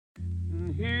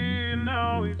Here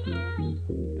now it comes,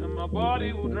 and my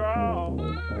body will draw.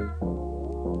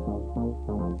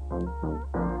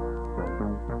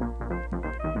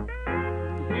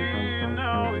 Here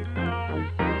now it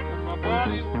comes, and my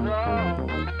body will draw.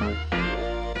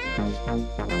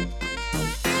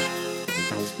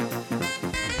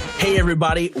 Hey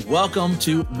everybody, welcome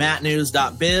to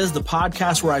mattnews.biz, the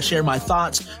podcast where I share my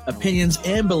thoughts, opinions,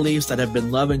 and beliefs that have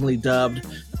been lovingly dubbed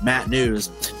Matt News.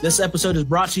 This episode is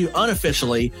brought to you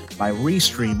unofficially by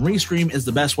Restream. Restream is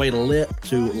the best way to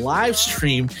live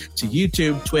stream to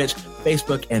YouTube, Twitch,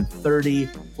 Facebook, and 30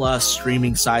 plus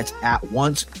streaming sites at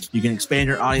once. You can expand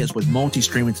your audience with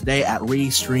multi-streaming today at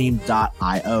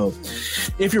restream.io.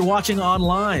 If you're watching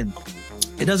online,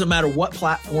 it doesn't matter what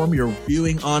platform you're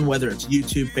viewing on, whether it's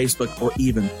YouTube, Facebook, or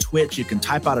even Twitch. You can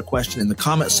type out a question in the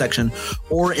comment section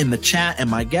or in the chat, and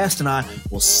my guest and I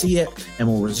will see it, and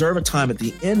we'll reserve a time at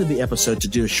the end of the episode to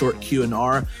do a short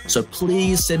Q&R. So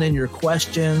please send in your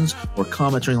questions or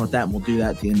comments or anything like that, and we'll do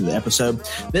that at the end of the episode.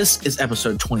 This is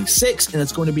episode 26, and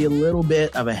it's going to be a little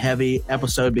bit of a heavy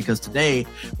episode because today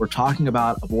we're talking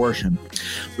about abortion.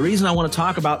 The reason I want to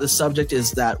talk about this subject is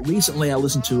that recently I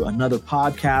listened to another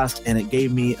podcast, and it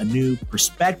gave me a new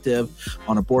perspective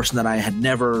on abortion that I had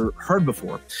never heard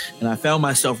before. And I found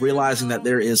myself realizing that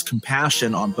there is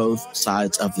compassion on both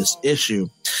sides of this issue.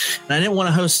 And I didn't want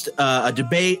to host a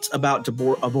debate about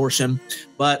abortion,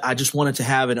 but I just wanted to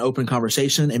have an open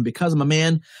conversation. And because I'm a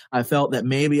man, I felt that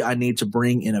maybe I need to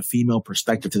bring in a female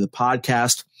perspective to the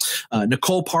podcast.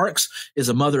 Nicole Parks is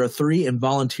a mother of three and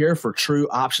volunteer for True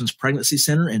Options Pregnancy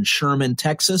Center in Sherman,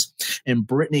 Texas. And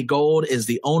Brittanie Gold is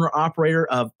the owner-operator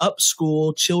of Upschool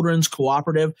Children's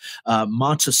Cooperative,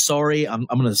 Montessori, I'm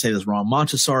going to say this wrong,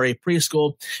 Montessori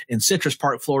Preschool in Citrus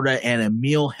Park, Florida, and a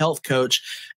meal health coach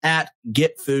at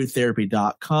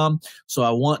getfoodtherapy.com. So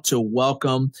I want to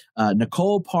welcome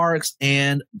Nicole Parks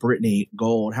and Brittanie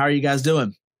Gold. How are you guys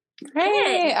doing?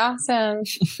 Hey, awesome.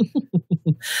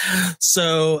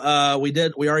 So we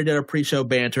already did a pre-show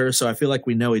banter, so I feel like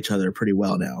we know each other pretty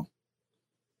well now.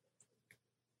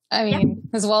 I mean,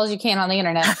 as well as you can on the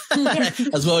internet.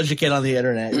 As well as you can on the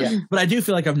internet, yeah. But I do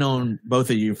feel like I've known both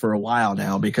of you for a while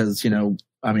now because,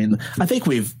 I think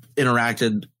we've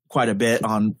interacted quite a bit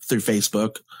through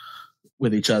Facebook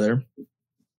with each other.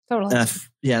 Totally.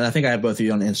 And I think I have both of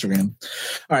you on Instagram.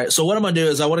 All right. So what I'm going to do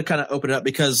is I want to kind of open it up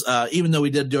because even though we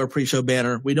did do our pre-show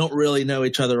banner, we don't really know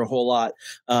each other a whole lot.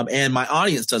 And my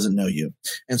audience doesn't know you.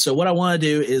 And so what I want to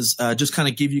do is just kind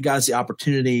of give you guys the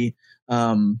opportunity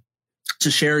to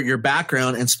share your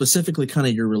background and specifically kind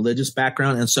of your religious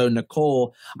background. And so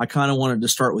Nicole, I kind of wanted to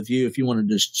start with you if you want to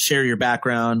just share your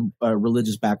background,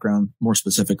 religious background more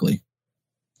specifically.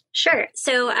 Sure.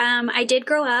 So I did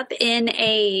grow up in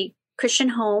a Christian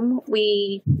home.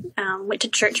 We went to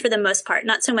church for the most part,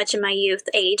 not so much in my youth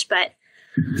age, but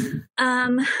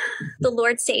the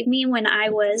Lord saved me when I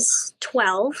was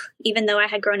 12. Even though I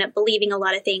had grown up believing a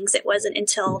lot of things, it wasn't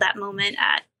until that moment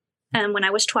when I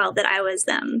was 12 that I was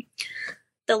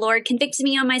the Lord convicted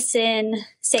me on my sin,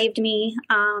 saved me.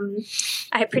 I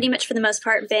have pretty much for the most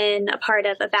part been a part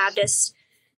of a Baptist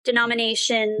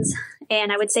denominations,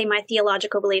 and I would say my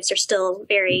theological beliefs are still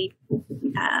very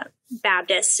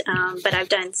Baptist, but I've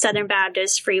done Southern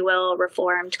Baptist, Free Will,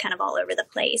 Reformed, kind of all over the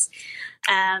place.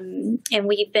 And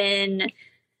we've been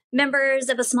members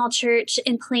of a small church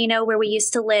in Plano where we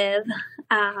used to live.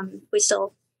 We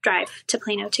still drive to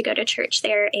Plano to go to church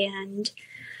there, and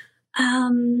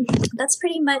that's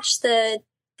pretty much the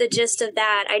gist of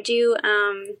that. I do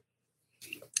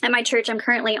at my church. I'm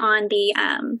currently on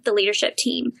the leadership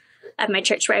team of my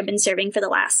church where I've been serving for the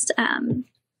last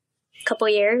couple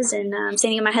years, and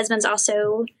same thing. My husband's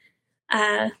also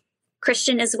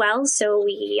Christian as well, so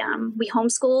we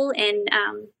homeschool, and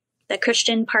the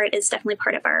Christian part is definitely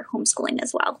part of our homeschooling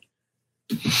as well.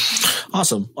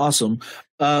 Awesome. So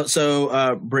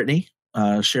Brittanie,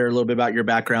 share a little bit about your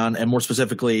background and more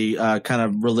specifically kind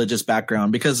of religious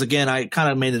background, because again, I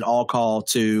kind of made it all call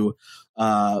to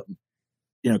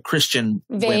Christian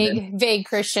vague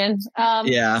Christian.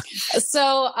 Yeah.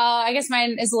 So I guess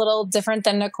mine is a little different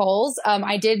than Nicole's.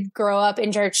 I did grow up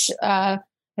in church. I'd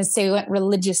say we went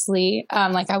religiously,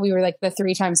 like how we were like the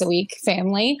 3 times a week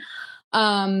family.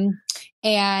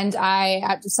 And I,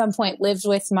 at some point, lived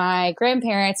with my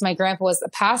grandparents. My grandpa was the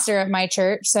pastor of my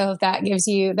church. So if that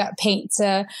paints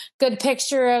a good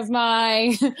picture of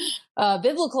my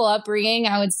biblical upbringing,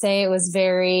 I would say it was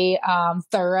very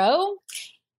thorough.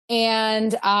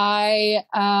 And I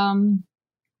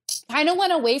kind of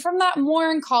went away from that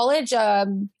more in college. I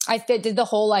did the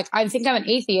whole, like, I think I'm an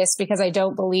atheist because I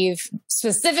don't believe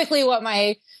specifically what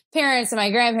my parents and my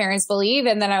grandparents believe.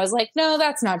 And then I was like, no,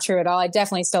 that's not true at all. I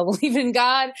definitely still believe in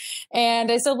God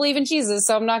and I still believe in Jesus.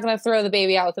 So I'm not going to throw the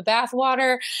baby out with the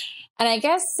bathwater. And I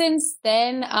guess since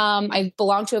then, I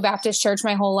belonged to a Baptist church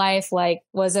my whole life, like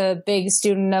was a big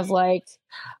student of like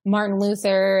Martin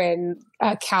Luther and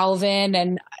Calvin.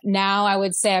 And now I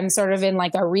would say I'm sort of in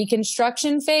like a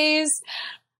reconstruction phase.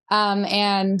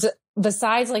 And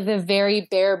besides like the very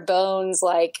bare bones,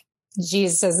 like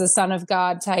Jesus as the Son of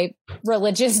God type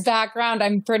religious background,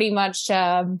 I'm pretty much,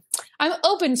 I'm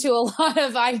open to a lot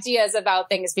of ideas about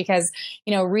things because,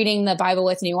 you know, reading the Bible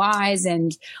with new eyes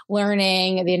and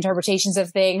learning the interpretations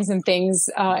of things and things,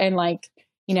 and like,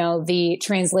 you know, the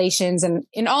translations and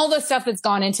all the stuff that's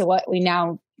gone into what we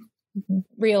now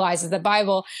realize is the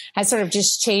Bible has sort of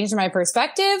just changed my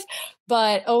perspective.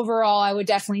 But overall, I would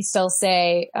definitely still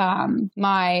say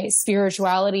my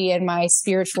spirituality and my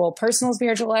personal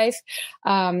spiritual life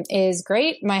is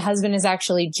great. My husband is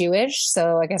actually Jewish,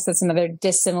 so I guess that's another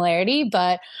dissimilarity.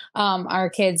 But our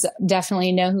kids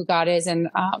definitely know who God is, and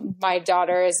my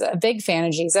daughter is a big fan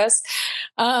of Jesus.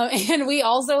 And we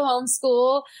also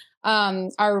homeschool.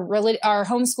 Our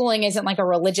homeschooling isn't like a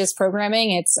religious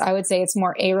programming. I would say it's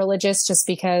more a-religious just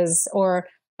because, or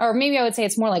maybe I would say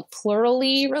it's more like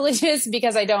plurally religious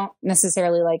because I don't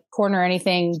necessarily like corner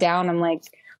anything down. I'm like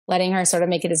letting her sort of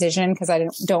make a decision because I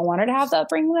don't want her to have the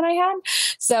upbringing that I had.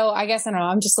 So I guess, I don't know,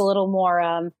 I'm just a little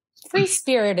more, free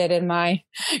spirited in my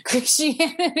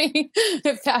Christianity,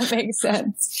 if that makes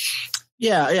sense.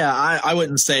 Yeah. I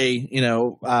wouldn't say, you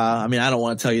know, I mean, I don't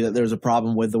want to tell you that there's a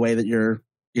problem with the way that you're,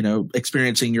 you know,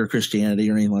 experiencing your Christianity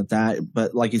or anything like that.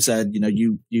 But like you said, you know,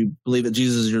 you believe that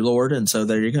Jesus is your Lord. And so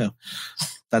there you go.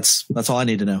 That's all I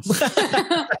need to know.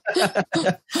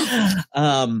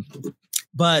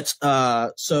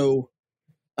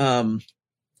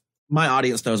 My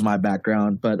audience knows my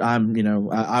background, but I'm, you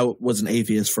know, I was an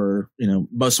atheist for, you know,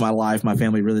 most of my life. My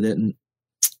family really didn't,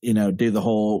 you know, do the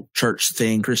whole church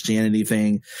thing, Christianity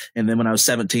thing. And then when I was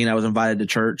 17, I was invited to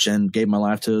church and gave my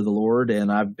life to the Lord. And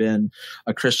I've been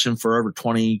a Christian for over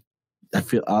 20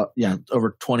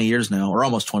 years now, or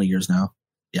almost 20 years now.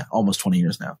 Yeah, almost 20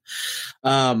 years now.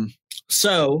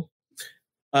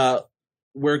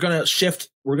 We're going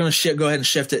to go ahead and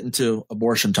shift it into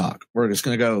abortion talk. We're just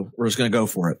going to go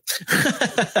for it.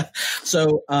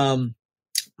 So, Brittanie,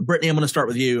 I'm going to start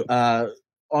with you. On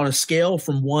a scale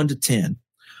from 1 to 10,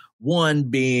 1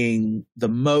 being the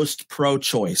most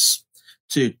pro-choice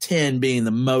to 10 being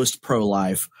the most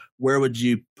pro-life, where would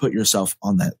you put yourself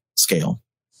on that scale?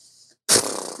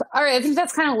 All right. I think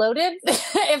that's kind of loaded,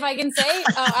 if I can say.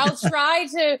 I'll try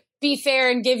to be fair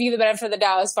and give you the benefit of the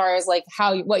doubt as far as like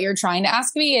what you're trying to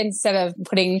ask me instead of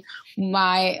putting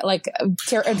my like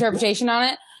interpretation on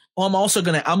it. Well, I'm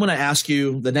going to ask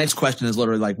you, the next question is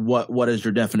literally like, what is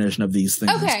your definition of these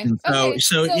things? Okay.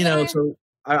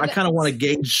 I kind of want to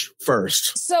gauge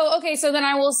first. So then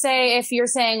I will say, if you're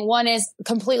saying 1 is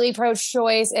completely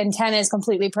pro-choice and 10 is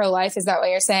completely pro-life, is that what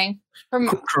you're saying?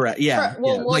 Correct. Yeah.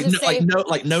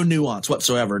 No nuance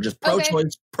whatsoever. Just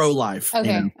pro-choice, pro-life.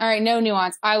 Okay. You know? All right. No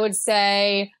nuance. I would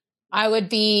say I would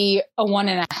be a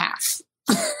 1.5.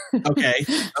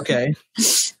 Okay.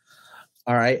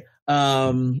 All right.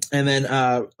 And then,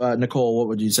 Nicole, what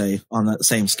would you say on that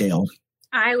same scale?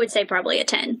 I would say probably a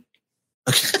 10.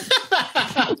 Okay.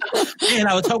 And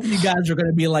I was hoping you guys were going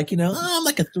to be like, you know, I'm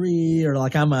like a 3 or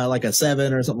like I'm like a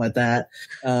 7 or something like that.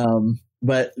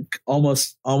 But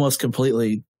almost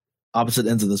completely opposite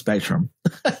ends of the spectrum.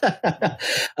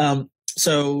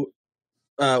 So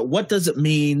what does it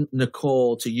mean,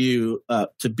 Nicole, to you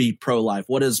to be pro-life?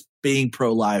 What does being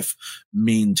pro-life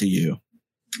mean to you?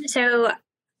 So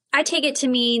I take it to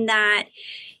mean that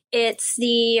it's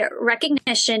the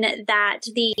recognition that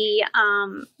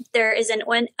there is an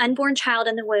unborn child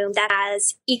in the womb that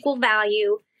has equal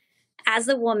value as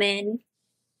the woman,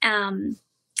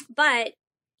 but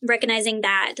recognizing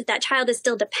that that child is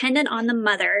still dependent on the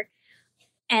mother,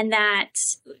 and that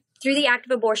through the act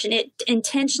of abortion, it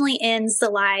intentionally ends the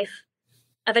life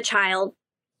of a child.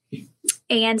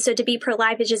 And so to be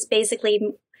pro-life is just basically,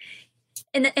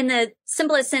 in the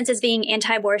simplest sense, is being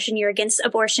anti-abortion. You're against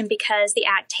abortion because the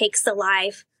act takes the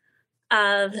life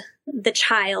of the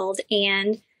child,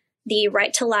 and the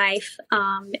right to life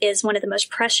is one of the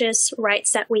most precious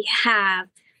rights that we have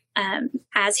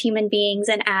as human beings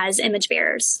and as image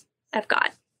bearers of God.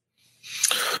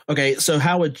 Okay, so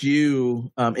how would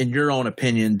you, in your own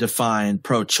opinion, define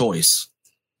pro-choice?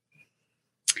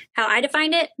 How I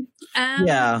define it?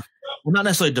 Well, not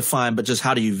necessarily define, but just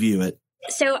how do you view it?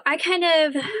 So I kind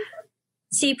of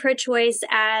see pro-choice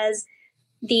as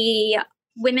the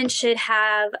women should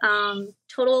have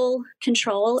total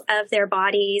control of their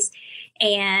bodies,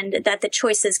 and that the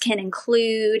choices can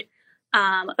include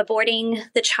aborting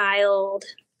the child,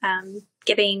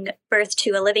 giving birth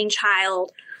to a living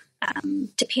child,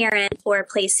 to parent, or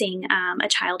placing a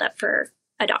child up for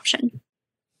adoption.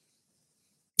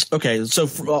 Okay, so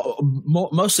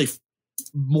mostly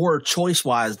more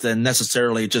choice-wise than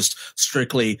necessarily just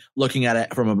strictly looking at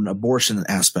it from an abortion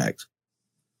aspect.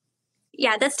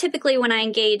 Yeah, that's typically when I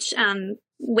engage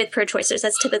with pro-choicers.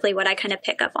 That's typically what I kind of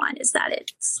pick up on, is that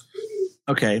it's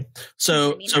okay.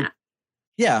 So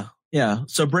yeah.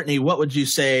 So Brittanie, what would you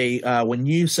say when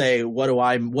you say what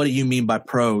do you mean by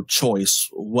pro-choice?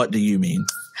 What do you mean?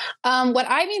 What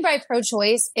I mean by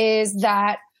pro-choice is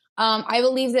that I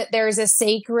believe that there's a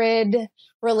sacred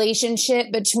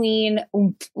relationship between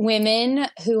women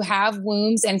who have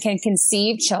wombs and can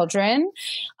conceive children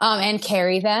and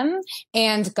carry them,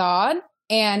 and God.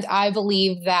 And I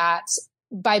believe that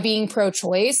by being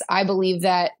pro-choice, I believe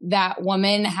that that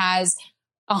woman has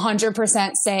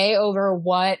 100% say over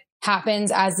what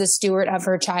happens as the steward of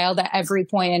her child at every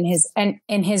point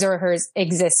in his or her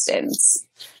existence.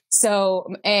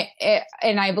 So,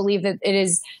 and I believe that it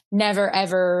is never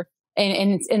ever,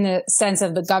 in the sense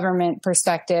of the government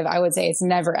perspective, I would say it's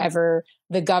never ever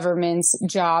the government's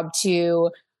job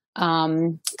to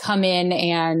come in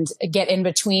and get in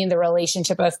between the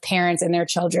relationship of parents and their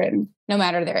children, no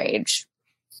matter their age.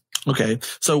 Okay,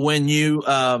 so when you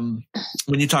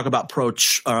talk about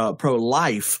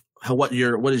pro-life, what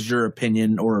is your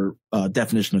opinion or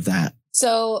definition of that?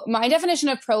 So my definition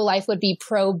of pro-life would be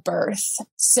pro-birth.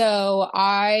 So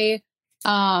I,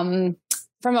 from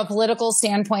a political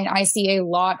standpoint, I see a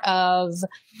lot of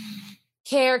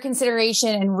care,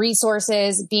 consideration, and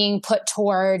resources being put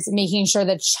towards making sure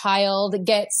the child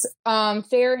gets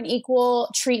fair and equal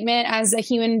treatment as a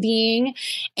human being.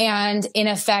 And in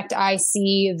effect, I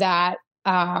see that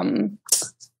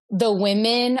the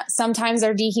women sometimes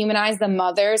are dehumanized, the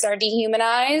mothers are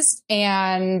dehumanized,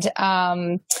 and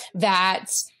that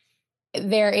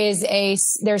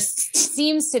there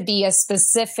seems to be a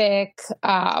specific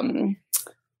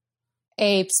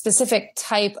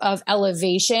type of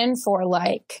elevation for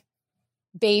like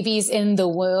babies in the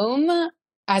womb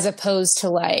as opposed to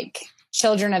like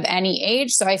children of any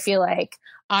age. So I feel like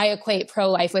I equate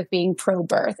pro-life with being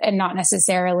pro-birth and not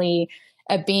necessarily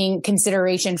being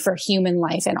consideration for human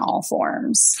life in all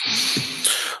forms.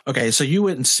 Okay, so you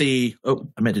wouldn't see. Oh,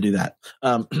 I meant to do that.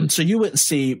 So you wouldn't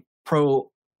see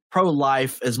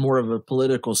pro-life as more of a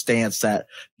political stance that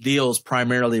deals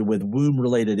primarily with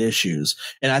womb-related issues,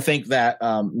 and I think that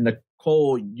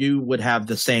Nicole, you would have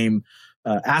the same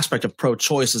aspect of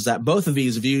pro-choice, is that both of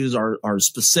these views are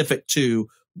specific to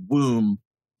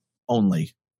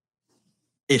womb-only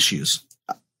issues.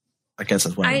 I guess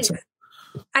that's what I would say.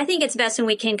 I think it's best when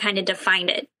we can kind of define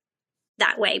it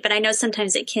that way, but I know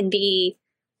sometimes it can be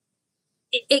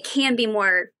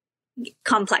more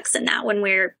complex than that when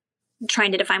we're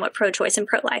trying to define what pro-choice and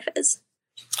pro-life is.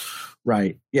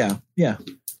 Right. Yeah.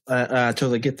 I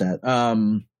totally get that.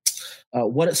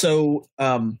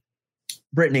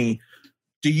 Brittanie,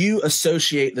 do you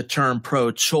associate the term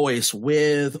pro-choice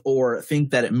with, or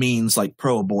think that it means like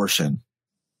pro-abortion?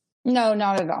 No,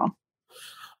 not at all.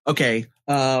 Okay.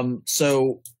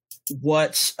 So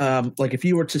what, like if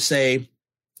you were to say,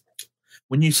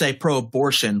 when you say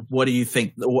pro-abortion, what do you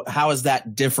think? How is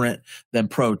that different than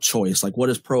pro-choice? Like, what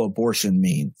does pro-abortion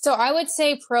mean? So I would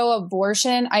say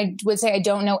pro-abortion. I would say I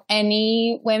don't know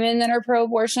any women that are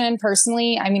pro-abortion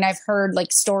personally. I mean, I've heard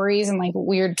like stories and like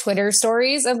weird Twitter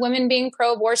stories of women being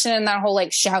pro-abortion and that whole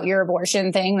like shout your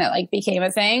abortion thing that like became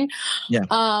a thing. Yeah.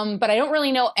 But I don't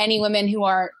really know any women who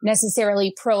are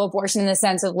necessarily pro-abortion in the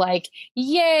sense of like,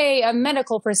 yay, a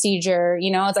medical procedure.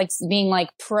 You know, it's like being like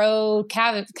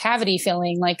pro-cavity filling.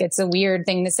 Like it's a weird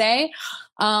thing to say.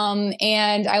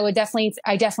 And I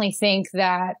definitely think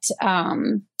that,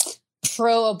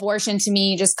 pro-abortion to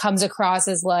me just comes across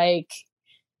as like,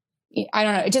 I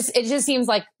don't know. It just seems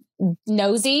like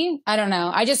nosy. I don't know.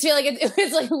 I just feel like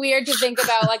it's like weird to think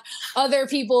about like other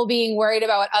people being worried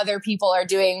about what other people are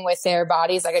doing with their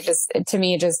bodies. Like to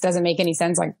me, it just doesn't make any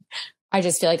sense. Like, I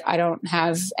just feel like I don't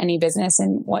have any business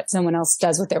in what someone else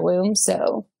does with their womb.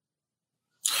 So.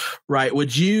 Right.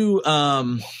 Would you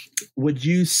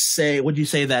say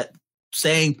that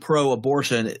saying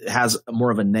pro-abortion has more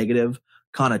of a negative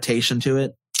connotation to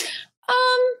it?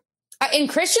 In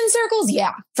Christian circles,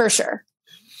 yeah, for sure.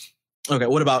 Okay.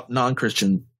 What about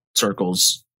non-Christian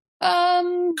circles?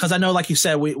 Because I know, like you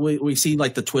said, we see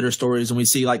like the Twitter stories and we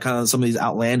see like kind of some of these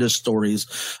outlandish stories.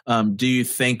 Do you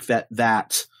think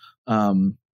that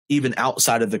even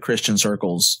outside of the Christian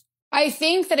circles? I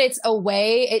think that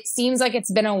it seems like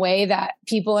it's been a way that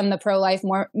people in the pro-life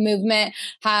movement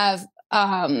have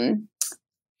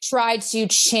tried to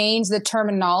change the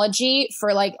terminology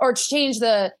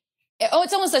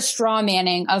it's almost a straw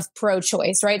manning of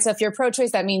pro-choice, right? So if you're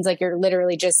pro-choice, that means like you're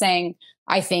literally just saying,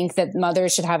 I think that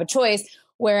mothers should have a choice.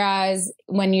 Whereas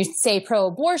when you say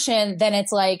pro-abortion, then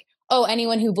it's like, oh,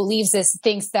 anyone who believes this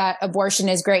thinks that abortion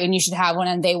is great and you should have one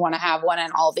and they want to have one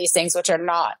and all of these things, which are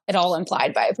not at all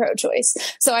implied by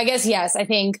pro-choice. So I guess, yes, I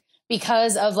think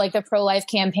because of like the pro-life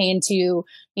campaign to,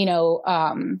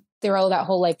 throw that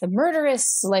whole like the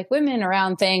murderous like women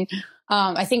around thing.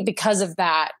 I think because of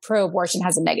that, pro-abortion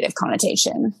has a negative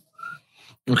connotation.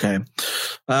 Okay.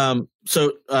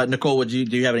 So Nicole, do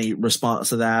you have any response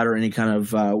to that or any kind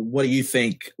of, what do you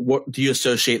think? What do you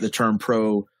associate the term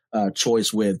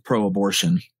choice with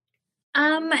pro-abortion?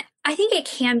 I think it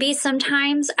can be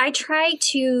sometimes. I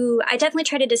definitely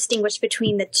try to distinguish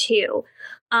between the two.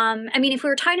 If we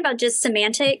were talking about just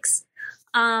semantics,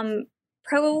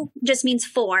 pro just means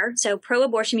for. So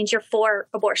pro-abortion means you're for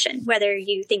abortion, whether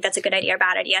you think that's a good idea or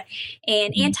bad idea.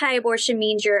 And anti-abortion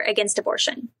means you're against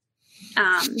abortion,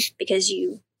 because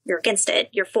you're against it,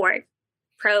 you're for it.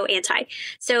 Pro, anti.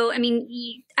 So,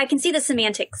 I can see the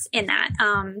semantics in that.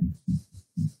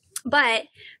 But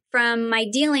from my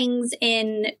dealings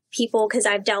in people, because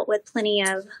I've dealt with plenty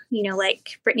of,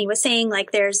 like Brittanie was saying,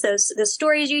 like there's those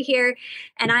stories you hear,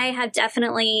 and I have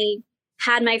definitely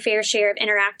had my fair share of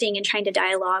interacting and trying to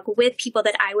dialogue with people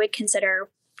that I would consider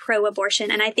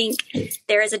pro-abortion. And I think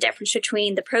there is a difference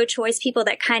between the pro-choice people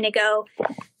that kind of go,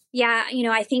 yeah,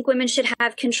 I think women should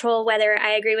have control whether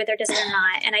I agree with their decision or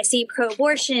not. And I see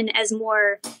pro-abortion as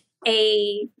more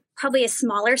probably a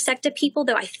smaller sect of people,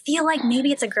 though I feel like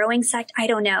maybe it's a growing sect. I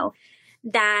don't know,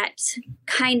 that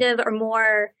kind of are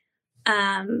more,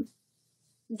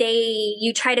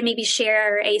 you try to maybe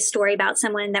share a story about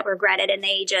someone that regretted and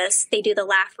they do the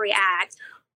laugh react,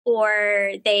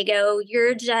 or they go,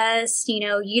 you're just,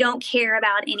 you don't care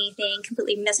about anything,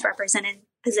 completely misrepresented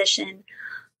position.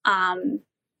 And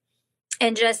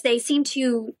just, they seem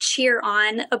to cheer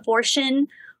on abortion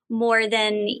more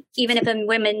than even if a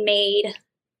woman made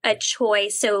a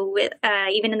choice. So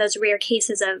even in those rare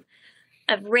cases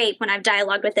of rape, when I've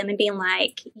dialogued with them and being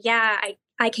like, yeah,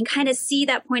 I can kind of see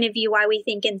that point of view, why we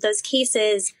think in those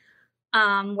cases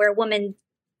where a woman,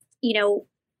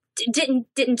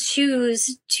 didn't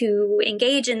choose to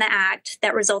engage in the act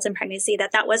that results in pregnancy,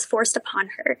 that was forced upon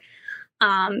her,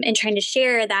 and trying to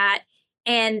share that.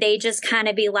 And they just kind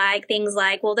of be like things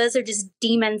like, well, those are just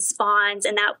demon spawns.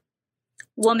 And that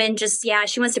woman just,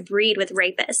 she wants to breed with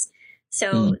rapists.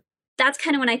 So that's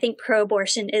kind of when I think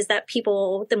pro-abortion is that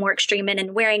people, the more extreme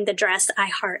and wearing the dress, I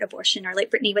heart abortion, or like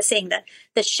Brittanie was saying,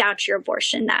 the shout your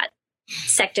abortion, that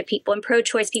sect of people. And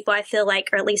pro-choice people, I feel like,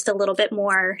 are at least a little bit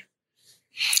more,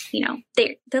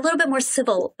 they're a little bit more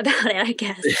civil about it, I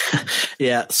guess.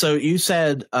 Yeah. So you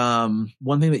said,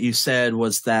 one thing that you said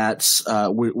was that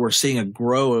we're seeing a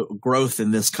growth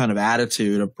in this kind of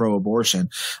attitude of pro-abortion.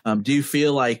 Do you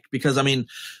feel like, because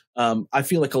I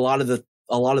feel like a lot of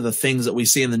the things that we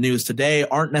see in the news today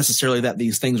aren't necessarily that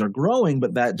these things are growing,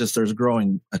 but that just there's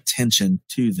growing attention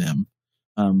to them.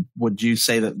 Would you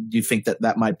say do you think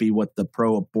that might be what the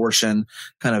pro-abortion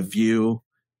kind of view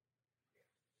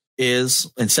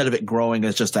is, instead of it growing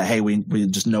as just hey, we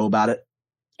just know about it?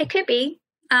 It could be.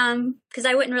 Because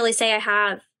I wouldn't really say I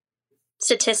have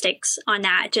statistics on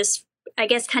that. Just, I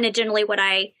guess, kind of generally what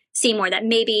I see more, that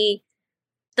maybe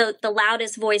the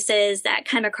loudest voices that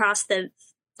come across the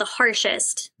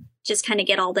harshest just kind of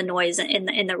get all the noise in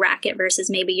the racket,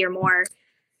 versus maybe you're more,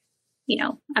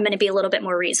 I'm going to be a little bit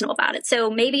more reasonable about it.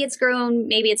 So maybe it's grown,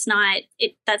 maybe it's not.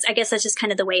 I guess that's just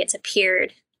kind of the way it's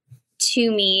appeared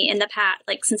to me in the past,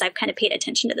 like since I've kind of paid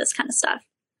attention to this kind of stuff.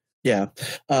 Yeah.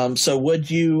 So would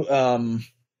you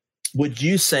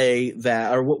say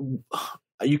that, or what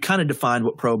you kind of defined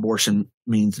what pro-abortion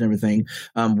means and everything?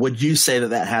 Would you say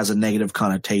that has a negative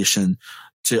connotation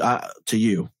to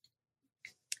you?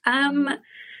 I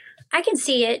can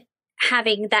see it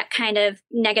having that kind of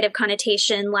negative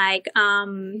connotation, like,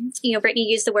 Brittanie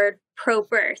used the word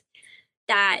pro-birth.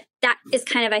 That is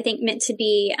kind of, I think, meant to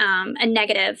be a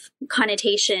negative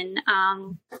connotation.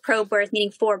 Pro-birth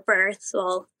meaning for birth.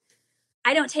 Well,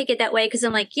 I don't take it that way, because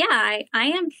I'm like, yeah, I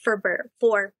am for birth.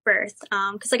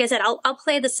 Because like I said, I'll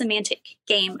play the semantic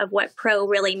game of what pro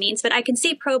really means, but I can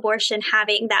see pro-abortion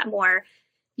having that more,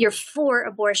 you're for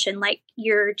abortion, like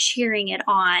you're cheering it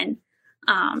on.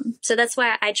 So that's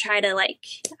why I try to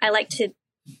I like to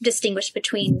distinguish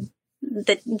between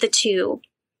the two.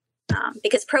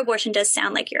 Because pro-abortion does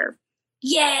sound like you're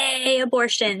yay,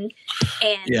 abortion.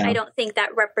 And I don't think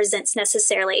that represents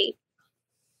necessarily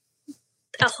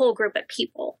a whole group of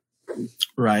people.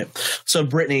 Right. So,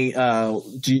 Brittanie,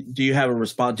 do you have a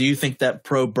response? Do you think that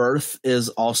pro-birth is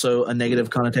also a negative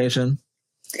connotation?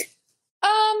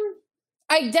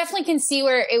 I definitely can see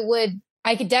where it would.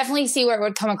 I could definitely see where it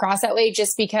would come across that way,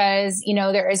 just because, you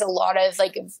know, there is a lot of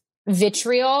like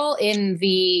vitriol in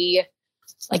the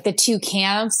two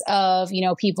camps of, you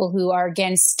know, people who are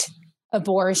against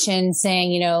abortion,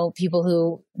 saying, you know, people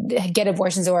who get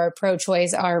abortions or are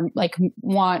pro-choice are like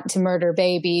want to murder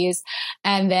babies.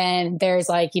 And then there's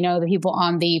like, you know, the people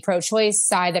on the pro-choice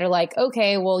side that are like,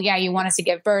 okay, well, yeah, you want us to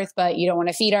give birth, but you don't want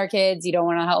to feed our kids. You don't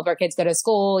want to help our kids go to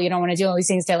school. You don't want to do all these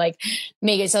things to like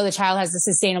make it so the child has a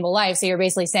sustainable life. So you're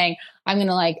basically saying, I'm going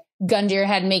to like gun to your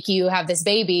head, make you have this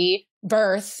baby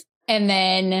birth, and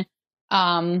then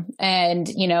and,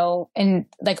 you know, and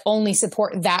like only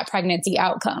support that pregnancy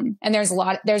outcome. And there's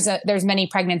many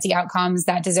pregnancy outcomes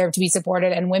that deserve to be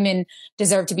supported, and women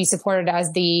deserve to be supported as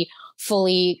the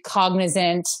fully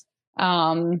cognizant,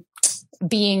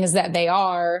 beings that they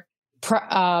are,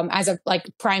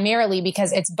 primarily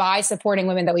because it's by supporting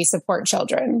women that we support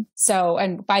children. So,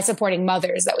 and by supporting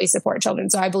mothers that we support children.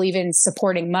 So I believe in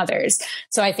supporting mothers.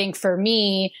 So I think for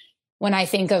me, when I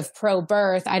think of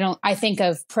pro-birth, I think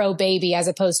of pro-baby as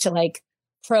opposed to like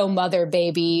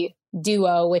pro-mother-baby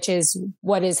duo, which is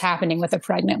what is happening with a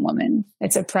pregnant woman.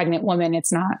 It's a pregnant woman.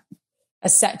 It's not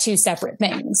two separate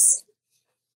things.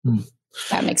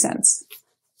 That makes sense.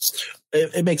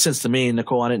 It makes sense to me.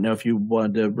 Nicole, I didn't know if you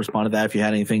wanted to respond to that, if you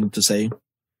had anything to say.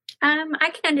 I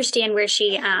can understand where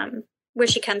she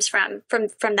comes from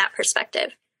that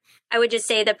perspective. I would just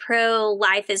say the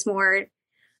pro-life is more.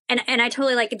 And I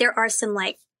totally like, there are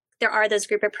those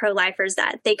group of pro-lifers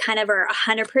that they kind of are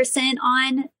 100%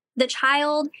 on the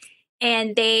child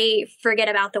and they forget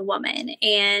about the woman.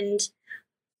 And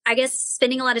I guess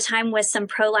spending a lot of time with some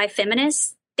pro-life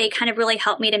feminists, they kind of really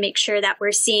helped me to make sure that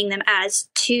we're seeing them as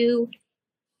two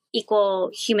equal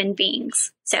human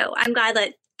beings. So I'm glad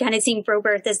that kind of seeing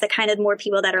pro-birth as the kind of more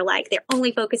people that are like, they're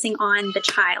only focusing on the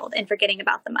child and forgetting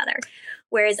about the mother.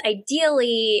 Whereas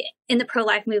ideally in the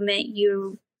pro-life movement,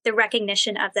 the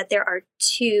recognition of that there are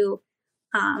two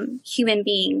human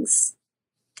beings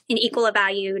in equal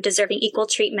value, deserving equal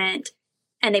treatment,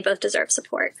 and they both deserve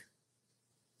support.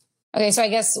 Okay, so I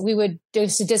guess we would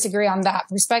disagree on that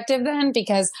perspective then,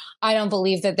 because I don't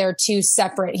believe that they're two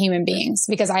separate human beings,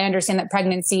 because I understand that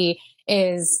pregnancy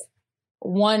is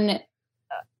one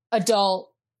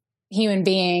adult human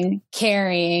being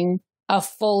carrying a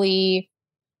fully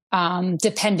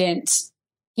dependent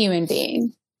human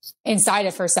being inside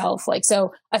of herself. Like,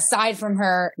 so aside from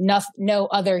her, no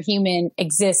other human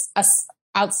exists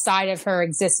outside of her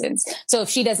existence. So if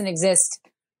she doesn't exist,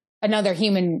 another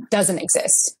human doesn't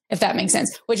exist, if that makes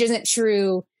sense, which isn't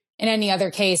true in any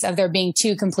other case of there being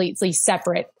two completely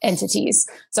separate entities.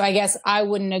 So I guess I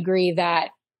wouldn't agree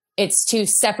that it's two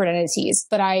separate entities,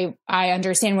 but I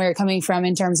understand where you're coming from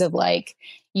in terms of like,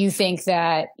 you think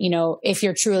that, you know, if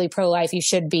you're truly pro-life, you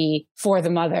should be for the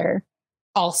mother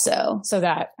also. So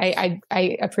that I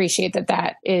appreciate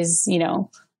that is, you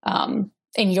know,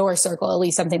 in your circle, at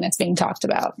least something that's being talked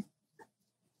about.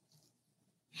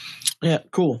 Yeah,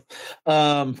 cool.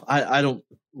 I don't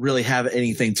really have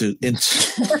anything to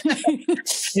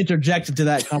interject into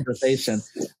that conversation.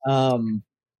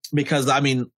 Because I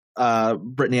mean,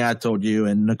 Brittanie, I told you,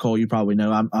 and Nicole, you probably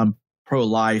know I'm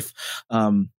pro-life.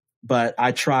 But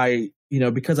I try, you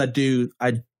know, because I do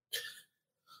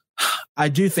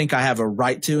think I have a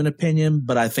right to an opinion,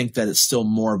 but I think that it's still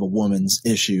more of a woman's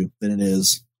issue than it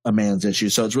is a man's issue.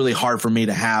 So it's really hard for me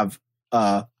to have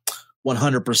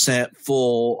 100%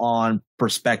 full on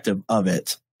perspective of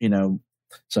it, you know,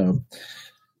 so I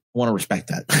want to respect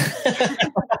that.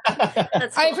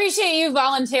 I appreciate you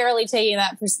voluntarily taking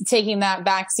that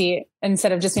backseat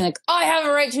instead of just being like, oh, I have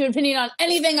a right to an opinion on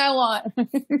anything I want.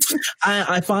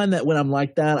 I find that when I'm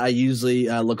like that, I usually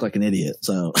look like an idiot.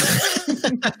 So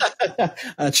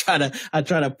I try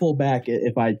to pull back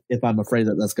if I'm afraid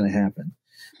that that's going to happen.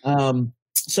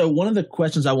 So one of the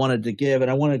questions I wanted to give,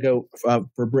 and I want to go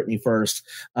for Brittanie first.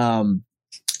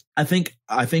 I think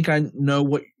I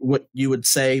know what you would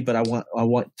say, but I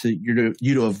want you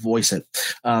to voice it.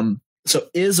 So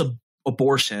is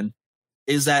abortion,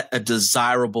 is that a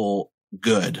desirable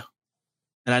good?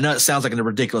 And I know it sounds like a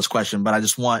ridiculous question, but I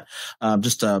just want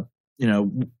just a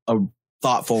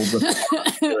thoughtful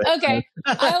Okay,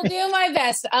 I'll do my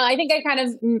best. I think I kind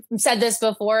of said this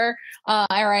before,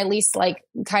 or at least like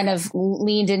kind of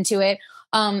leaned into it.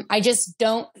 I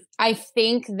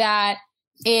think that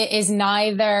it is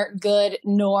neither good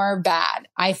nor bad.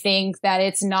 I think that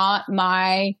it's not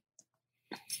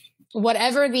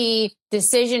whatever the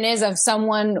decision is of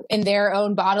someone in their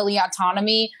own bodily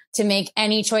autonomy to make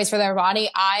any choice for their body,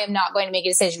 I am not going to make a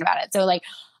decision about it. So like,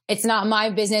 it's not my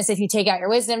business if you take out your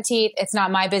wisdom teeth. It's not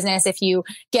my business if you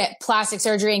get plastic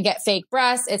surgery and get fake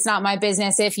breasts. It's not my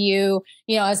business if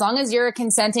as long as you're a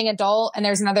consenting adult and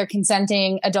there's another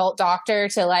consenting adult doctor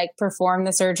to like perform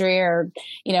the surgery or,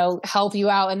 help you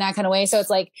out in that kind of way. So it's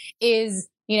like, is,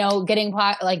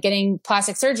 getting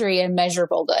plastic surgery a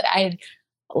measurable good?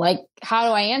 How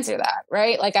do I answer that?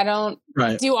 Right? Like,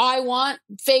 do I want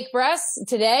fake breasts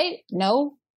today?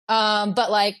 No. And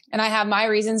I have my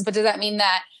reasons, but does that mean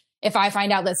that if I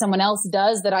find out that someone else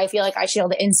does, that I feel like I should be able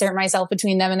to insert myself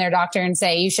between them and their doctor and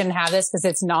say, you shouldn't have this because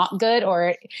it's not good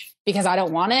or because I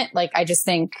don't want it? Like, I just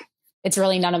think it's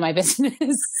really none of my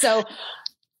business. So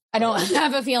I don't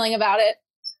have a feeling about it.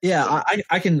 Yeah,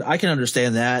 I can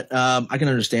understand that. I can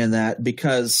understand that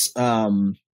because,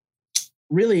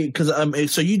 really,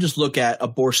 because so you just look at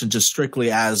abortion just strictly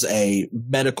as a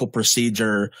medical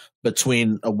procedure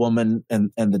between a woman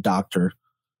and the doctor.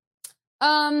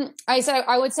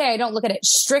 I would say I don't look at it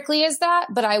strictly as that,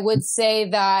 but I would say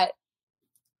that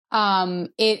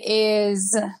it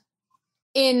is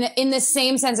in the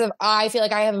same sense of I feel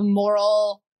like I have a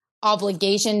moral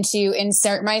obligation to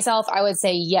insert myself. I would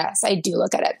say yes, I do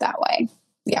look at it that way.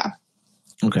 Yeah.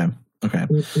 Okay.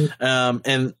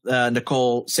 And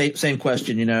Nicole, same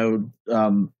question.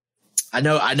 I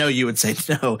know you would say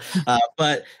no,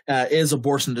 but is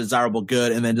abortion a desirable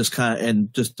good? And then just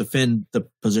defend the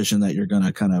position that you're going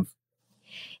to kind of.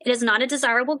 It is not a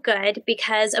desirable good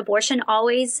because abortion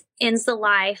always ends the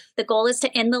life. The goal is to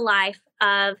end the life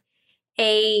of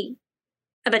a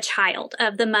child,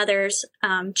 of the mother's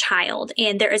child,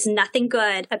 and there is nothing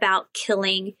good about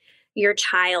killing your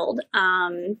child,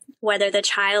 whether the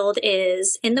child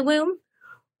is in the womb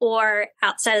or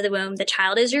outside of the womb. The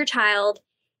child is your child,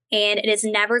 and it is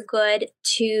never good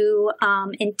to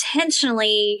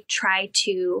intentionally try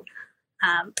to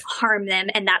harm them,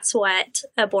 and that's what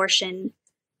abortion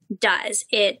does.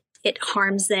 It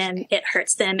harms them, it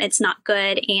hurts them, it's not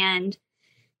good, and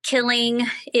killing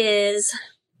is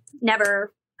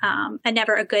never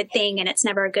a good thing, and it's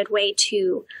never a good way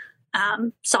to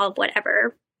solve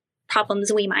whatever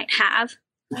problems we might have.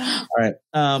 All right.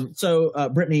 So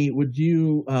Brittanie, would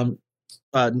you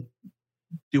do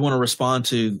you want to respond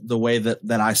to the way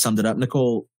that I summed it up?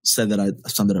 Nicole said that I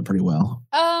summed it up pretty well.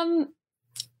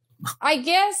 I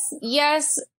guess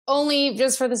yes, only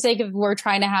just for the sake of we're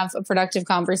trying to have a productive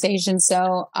conversation.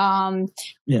 So,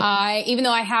 even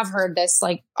though I have heard this,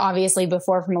 like obviously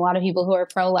before from a lot of people who are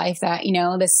pro-life that,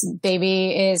 this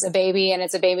baby is a baby and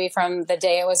it's a baby from the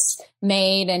day it was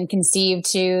made and conceived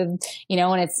to,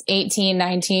 when it's 18,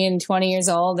 19, 20 years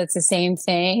old, it's the same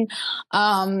thing.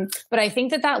 But I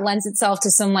think that lends itself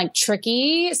to some like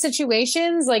tricky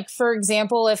situations. Like, for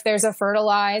example, if there's a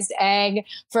fertilized egg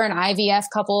for an IVF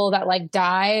couple that like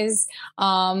dies,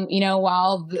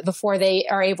 before they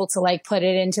are able to like put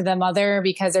it into the mother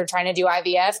because they're trying to do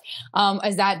IVF,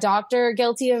 is that doctor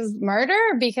guilty of murder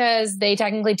because they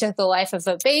technically took the life of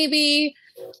a baby?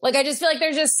 Like, I just feel like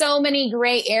there's just so many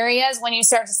gray areas when you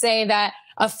start to say that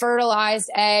a fertilized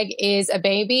egg is a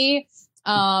baby,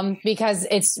 because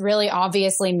it's really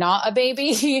obviously not a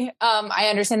baby. I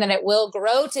understand that it will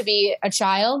grow to be a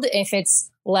child if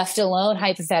it's left alone,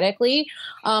 hypothetically.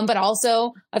 But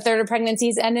also a third of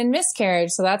pregnancies end in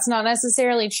miscarriage. So that's not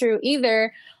necessarily true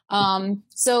either.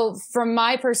 So from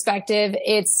my perspective,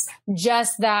 it's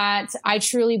just that I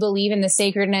truly believe in the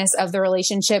sacredness of the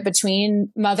relationship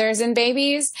between mothers and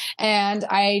babies. And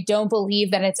I don't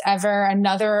believe that it's ever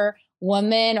another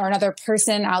woman or another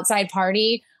person outside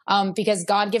party, because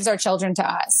God gives our children to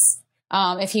us.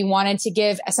 If he wanted to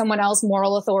give someone else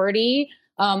moral authority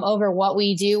over what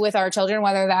we do with our children,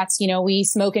 whether that's, we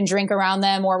smoke and drink around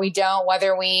them or we don't,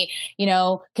 whether we,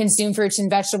 consume fruits and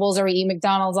vegetables or we eat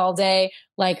McDonald's all day,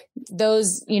 like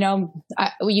those,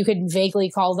 you could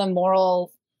vaguely call them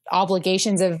moral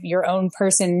obligations of your own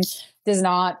person, does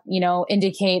not,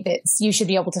 indicate that you should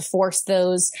be able to force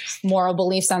those moral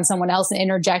beliefs on someone else and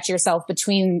interject yourself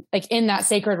between, like, in that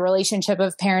sacred relationship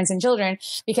of parents and children.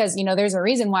 Because, there's a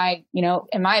reason why,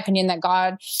 in my opinion, that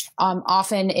God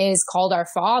often is called our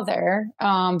Father,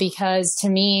 because to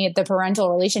me, the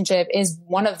parental relationship is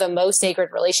one of the most sacred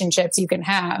relationships you can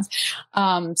have.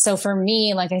 So for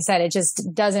me, like I said, it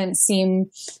just doesn't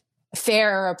seem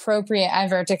fair or appropriate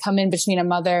ever to come in between a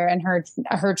mother and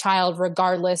her child,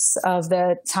 regardless of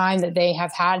the time that they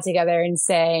have had together, and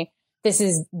say, this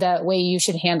is the way you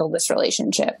should handle this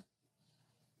relationship.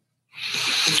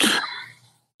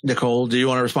 Nicole, do you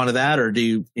want to respond to that, or do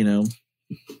you know?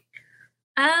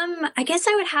 I guess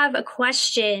I would have a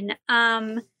question.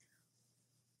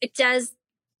 Does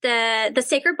the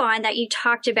sacred bond that you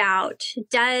talked about,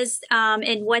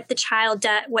 and what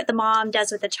the mom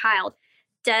does with the child,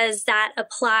 does that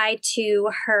apply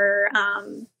to her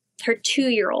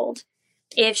 2-year-old?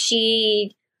 If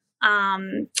she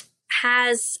if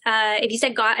you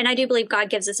said God, and I do believe God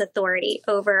gives us authority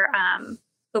over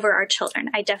our children.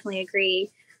 I definitely agree.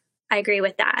 I agree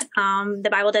with that. The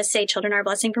Bible does say children are a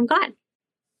blessing from God.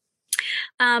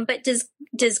 But does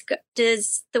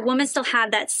the woman still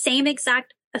have that same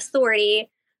exact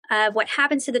authority of what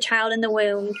happens to the child in the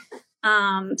womb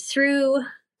through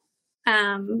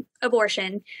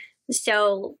abortion?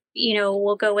 So,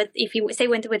 we'll go with, if you say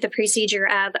with the procedure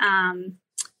of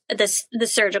the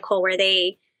surgical, where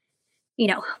they,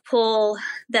 pull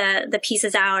the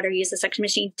pieces out or use the suction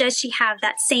machine. Does she have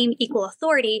that same equal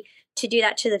authority to do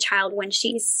that to the child when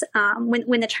she's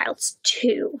when the child's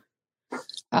 2?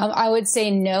 I would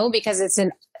say no, because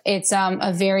it's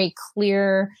a very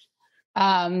clear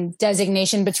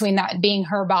designation between that being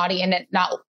her body and it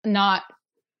not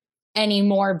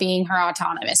anymore being her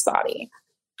autonomous body.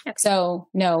 Okay. So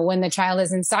no, when the child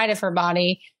is inside of her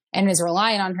body and is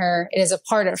relying on her, it is a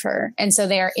part of her. And so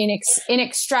they are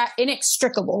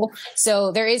inextricable.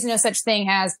 So there is no such thing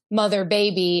as mother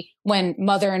baby when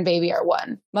mother and baby are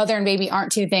one. Mother and baby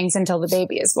aren't two things until the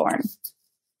baby is born.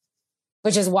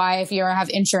 Which is why if you have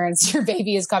insurance, your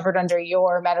baby is covered under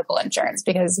your medical insurance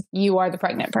because you are the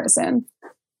pregnant person.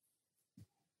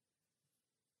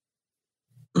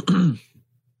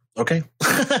 Okay.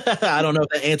 I don't know if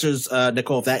that answers,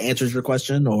 Nicole, if that answers your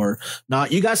question or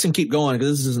not. You guys can keep going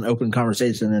because this is an open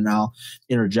conversation and I'll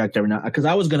interject every now. Because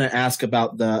I was going to ask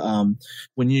about the,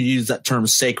 when you use that term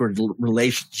sacred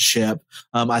relationship,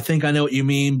 I think I know what you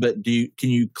mean, but can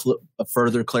you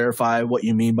further clarify what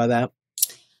you mean by that?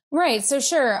 Right. So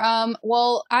sure.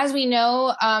 Well, as we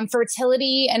know,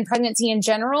 fertility and pregnancy in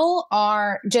general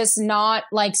are just not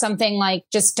like something like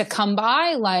just to come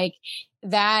by, like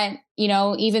that,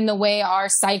 even the way our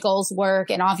cycles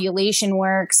work and ovulation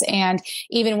works. And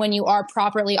even when you are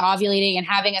properly ovulating and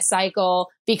having a cycle,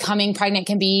 becoming pregnant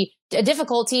can be a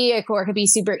difficulty, or it could be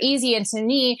super easy. And to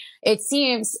me, it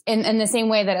seems in the same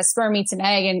way that a sperm meets an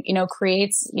egg and,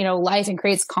 creates, life and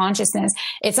creates consciousness.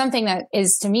 It's something that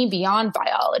is to me beyond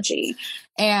biology.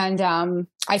 And,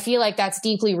 I feel like that's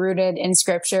deeply rooted in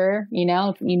scripture. You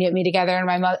knit me together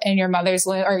in your mother's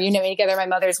womb, or you knit me together in my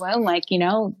mother's womb. Like,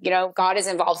 God is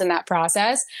involved in that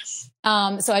process.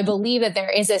 So I believe that there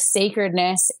is a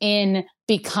sacredness in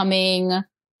becoming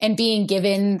and being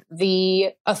given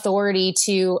the authority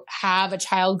to have a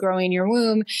child growing in your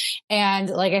womb. And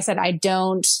like I said, I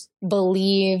don't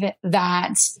believe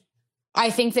that. I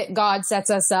think that God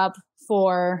sets us up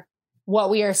for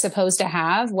what we are supposed to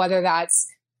have, whether that's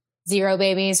 0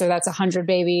 babies or that's 100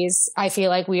 babies. I feel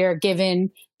like we are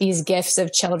given these gifts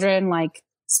of children, like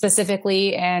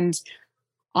specifically and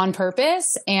on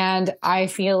purpose. And I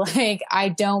feel like I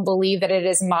don't believe that it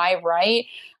is my right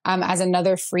as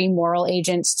another free moral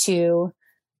agent to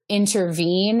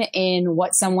intervene in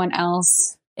what someone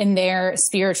else in their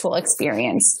spiritual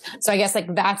experience. So I guess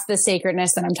like that's the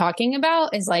sacredness that I'm talking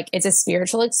about, is like, it's a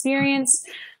spiritual experience.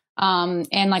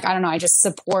 And like, I don't know, I just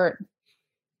support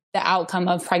the outcome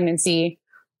of pregnancy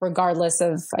regardless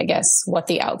of, I guess, what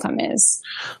the outcome is.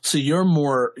 So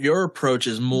your approach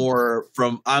is more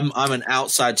from, I'm an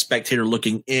outside spectator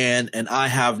looking in, and I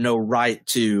have no right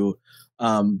to,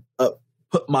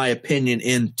 put my opinion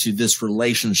into this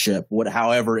relationship,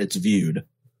 however it's viewed.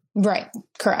 Right.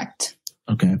 Correct.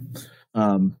 Okay.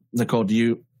 Nicole, do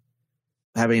you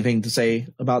have anything to say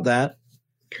about that?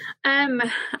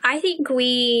 I think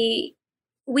we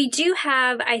do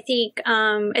have, I think,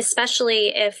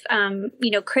 especially if,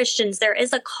 Christians, there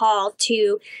is a call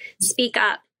to speak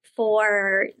up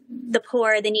for the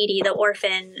poor, the needy, the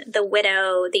orphan, the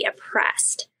widow, the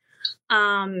oppressed.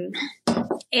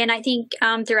 And I think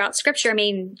throughout Scripture,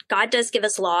 God does give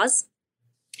us laws.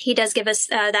 He does give us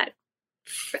that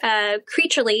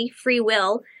creaturely free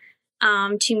will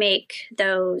to make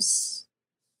those,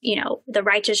 the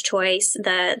righteous choice,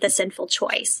 the sinful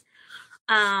choice.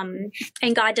 And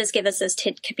God does give us those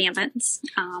 10 commandments.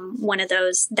 One of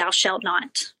those, thou shalt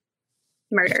not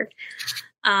murder.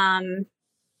 And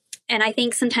I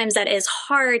think sometimes that is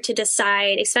hard to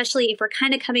decide, especially if we're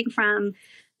kind of coming from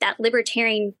that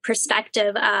libertarian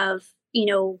perspective of,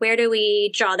 where do we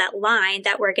draw that line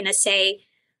that we're going to say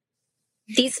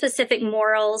these specific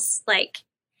morals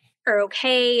are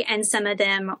okay, and some of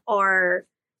them are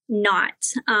not.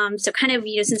 So kind of,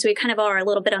 since we kind of are a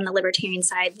little bit on the libertarian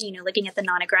side, looking at the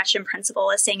non-aggression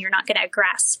principle as saying you're not going to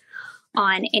aggress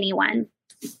on anyone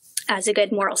as a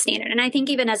good moral standard. And I think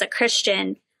even as a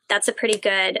Christian, that's a pretty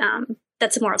good,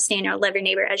 that's a moral standard. Love your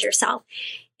neighbor as yourself.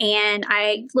 And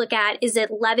I look at, is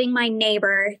it loving my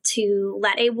neighbor to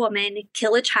let a woman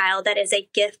kill a child that is a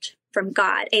gift from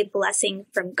God, a blessing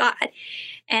from God?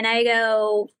 And I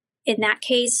go, in that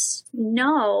case,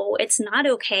 no, it's not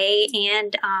okay.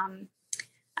 And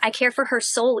I care for her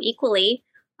soul equally.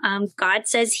 God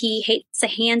says he hates the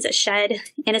hands that shed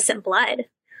innocent blood.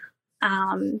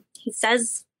 He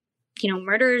says,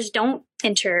 murderers don't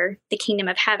enter the kingdom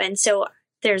of heaven. So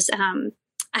there's, I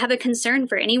have a concern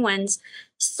for anyone's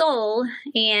soul.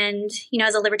 And,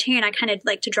 as a libertarian, I kind of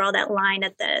like to draw that line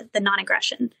at the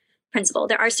non-aggression principle.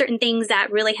 There are certain things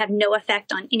that really have no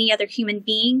effect on any other human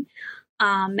being.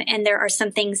 And there are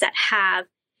some things that have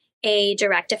a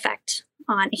direct effect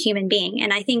on a human being.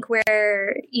 And I think where,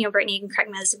 Brittanie, you can correct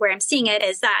me, is where I'm seeing it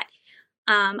is that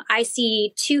I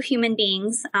see two human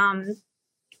beings.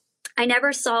 I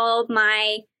never saw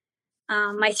my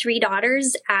three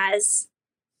daughters as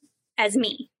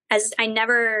me,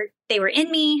 they were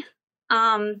in me.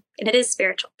 And it is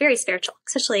spiritual, very spiritual,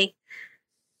 especially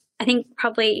I think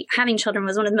probably having children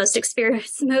was one of the most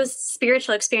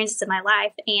spiritual experiences of my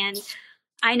life. And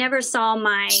I never saw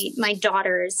my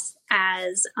daughters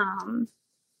as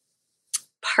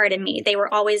part of me. They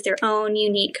were always their own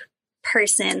unique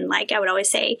person. Like I would always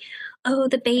say, oh,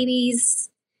 the baby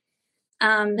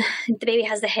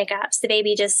has the hiccups. The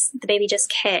baby just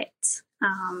kicked.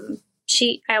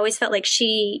 I always felt like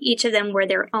each of them were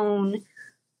their own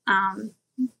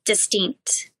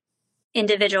distinct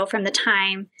individual from the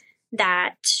time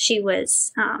that she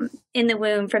was in the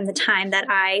womb, from the time that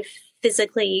I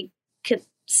physically could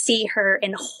see her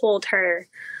and hold her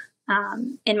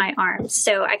in my arms.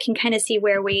 So I can kind of see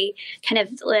where we kind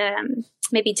of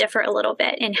maybe differ a little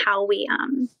bit in how we,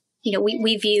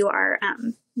 we view our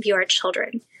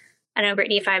children. I don't know,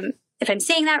 Brittanie, if I'm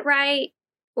saying that right,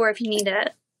 or if you need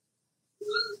to.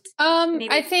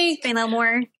 I think explain a little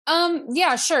more.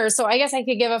 Yeah, sure. So I guess I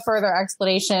could give a further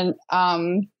explanation.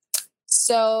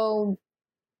 So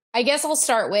I guess I'll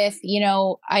start with,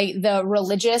 the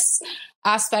religious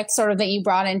aspect sort of that you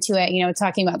brought into it,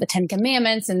 talking about the 10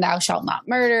 Commandments and thou shalt not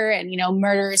murder and,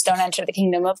 murderers don't enter the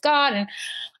kingdom of God. And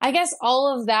I guess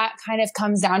all of that kind of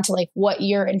comes down to like what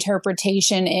your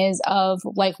interpretation is of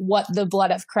like what the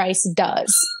blood of Christ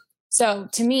does. So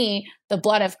to me, the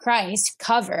blood of Christ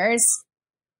covers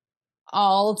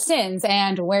all sins,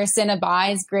 and where sin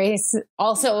abides, grace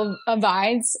also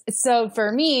abides. So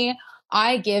for me,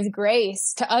 I give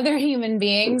grace to other human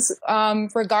beings,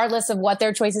 regardless of what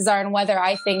their choices are and whether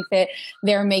I think that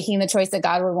they're making the choice that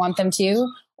God would want them to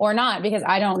or not, because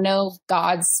I don't know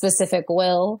God's specific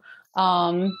will.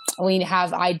 We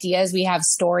have ideas, we have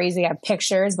stories, we have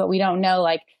pictures, but we don't know,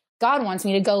 like, God wants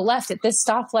me to go left at this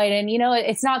stoplight. And,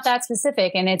 it's not that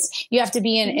specific. And you have to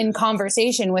be in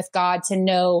conversation with God to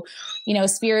know,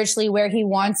 spiritually where he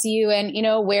wants you and,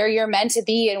 where you're meant to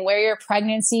be and where your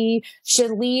pregnancy should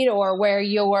lead or where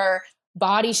your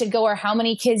body should go or how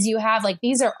many kids you have. Like,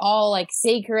 these are all like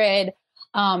sacred,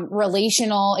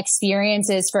 relational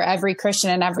experiences for every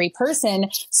Christian and every person.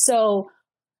 So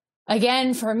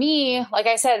again, for me, like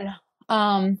I said,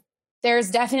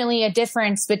 there's definitely a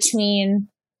difference between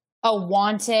a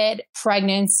wanted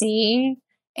pregnancy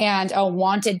and a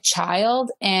wanted child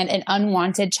and an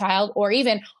unwanted child, or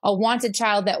even a wanted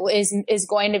child that is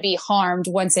going to be harmed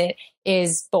once it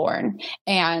is born,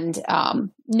 and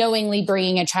knowingly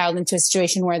bringing a child into a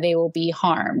situation where they will be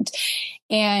harmed.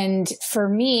 And for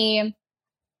me,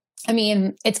 I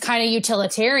mean, it's kind of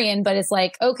utilitarian, but it's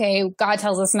like, okay, God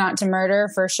tells us not to murder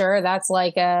for sure. That's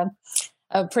like a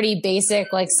pretty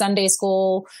basic, like Sunday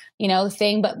school,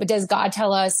 thing. But does God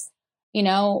tell us,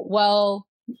 well,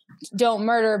 don't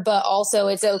murder, but also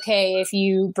it's okay if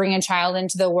you bring a child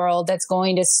into the world that's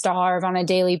going to starve on a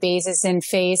daily basis and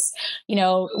face,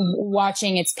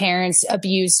 watching its parents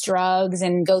abuse drugs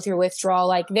and go through withdrawal.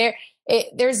 Like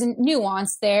there's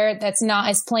nuance there that's not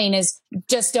as plain as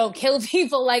just don't kill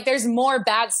people. Like there's more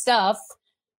bad stuff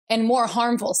and more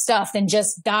harmful stuff than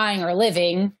just dying or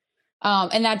living.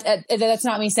 And that's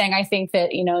not me saying I think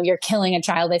that, you're killing a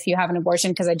child if you have an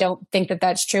abortion, because I don't think that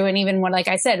that's true. And even when, like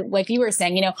I said, like you were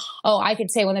saying, I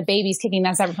could say when the baby's kicking,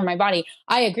 that's separate from my body.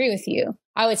 I agree with you.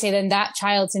 I would say then that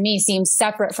child to me seems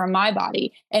separate from my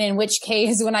body. And in which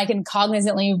case, when I can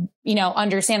cognizantly,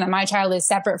 understand that my child is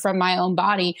separate from my own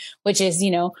body, which is,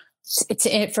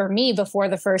 it's for me before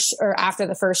the first or after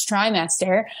the first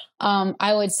trimester,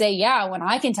 I would say, yeah, when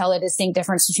I can tell a distinct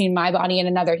difference between my body and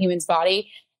another human's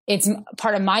body, it's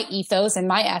part of my ethos and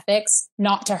my ethics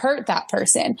not to hurt that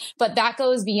person. But that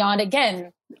goes beyond,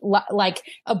 again, like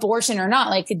abortion or not.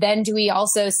 Like, then do we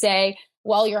also say,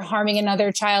 well, you're harming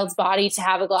another child's body to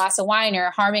have a glass of wine,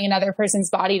 or harming another person's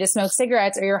body to smoke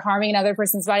cigarettes, or you're harming another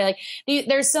person's body? Like,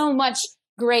 there's so much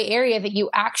gray area that you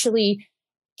actually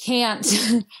can't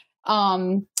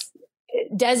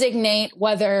designate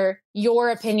whether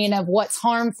your opinion of what's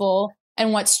harmful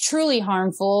and what's truly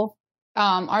harmful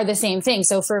are the same thing.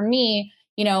 So for me,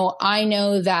 I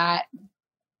know that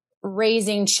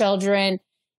raising children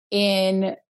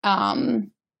in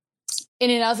and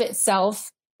of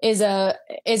itself is a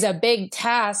big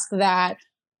task, that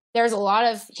there's a lot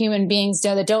of human beings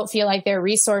that don't feel like they're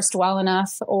resourced well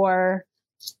enough, or,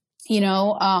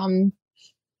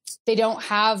 they don't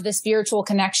have the spiritual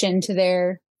connection to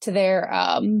the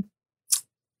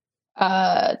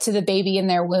baby in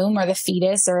their womb, or the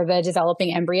fetus, or the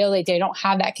developing embryo. They don't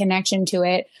have that connection to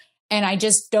it. And I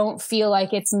just don't feel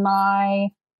like it's my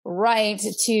right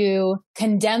to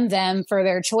condemn them for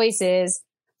their choices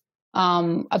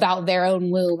about their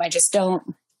own womb. I just don't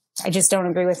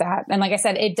agree with that. And like I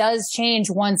said, it does change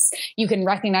once you can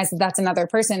recognize that that's another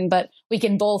person. But we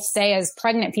can both say, as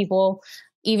pregnant people,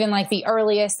 even like the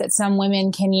earliest that some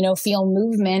women can, feel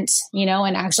movement,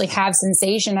 and actually have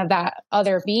sensation of that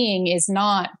other being is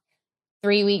not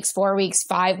 3 weeks, 4 weeks,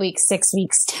 5 weeks, 6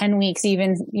 weeks, 10 weeks,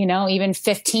 even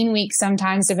 15 weeks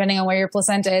sometimes, depending on where your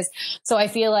placenta is. So I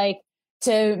feel like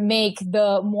to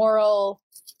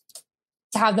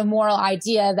have the moral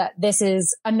idea that this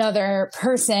is another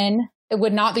person, it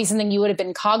would not be something you would have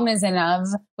been cognizant of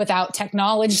without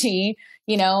technology,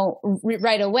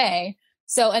 right away.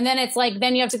 So, and then it's like,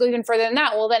 then you have to go even further than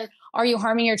that. Well, then are you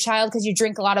harming your child because you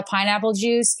drink a lot of pineapple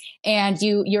juice and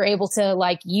you're able to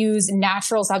like use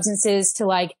natural substances to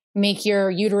like make your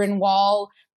uterine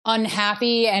wall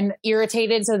unhappy and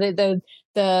irritated, so that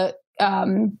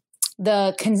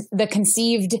the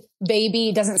conceived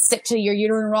baby doesn't stick to your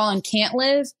uterine wall and can't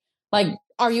live? Like,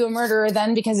 are you a murderer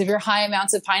then because of your high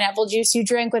amounts of pineapple juice you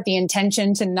drink with the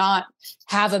intention to not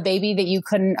have a baby that you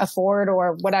couldn't afford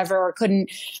or whatever, or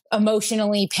couldn't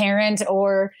emotionally parent,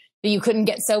 or that you couldn't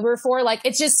get sober for? Like,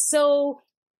 it's just so,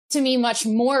 to me, much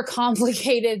more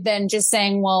complicated than just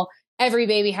saying, well, every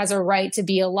baby has a right to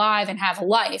be alive and have a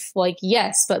life. Like,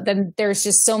 yes, but then there's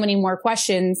just so many more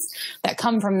questions that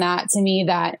come from that, to me,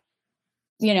 that,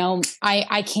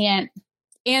 I can't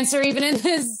answer even in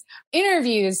this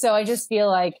interview. So I just feel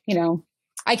like,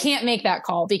 I can't make that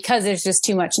call because there's just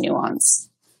too much nuance.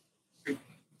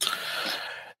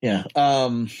 Yeah.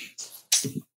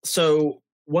 So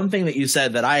one thing that you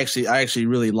said that I actually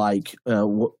really like,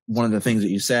 one of the things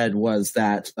that you said was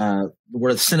that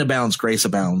where sin abounds, grace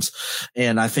abounds.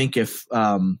 And I think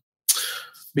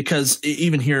because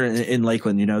even here in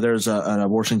Lakeland, there's an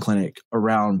abortion clinic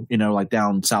around, like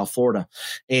down South Florida.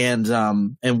 And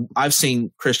I've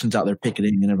seen Christians out there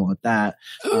picketing and everything like that.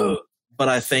 But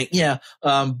I think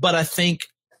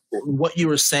what you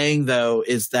were saying, though,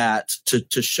 is that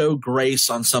to show grace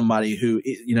on somebody who,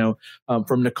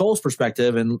 from Nicole's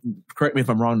perspective, and correct me if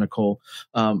I'm wrong, Nicole,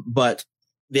 but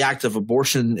the act of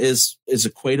abortion is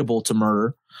equatable to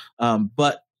murder.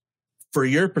 But for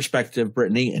your perspective,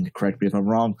 Brittanie, and correct me if I'm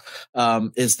wrong,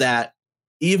 is that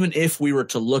even if we were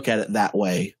to look at it that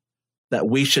way, that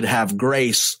we should have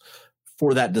grace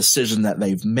for that decision that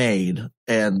they've made,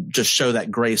 and just show that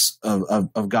grace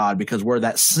of God, because where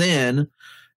that sin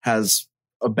has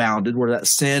abounded, where that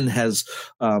sin has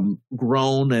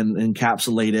grown and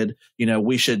encapsulated,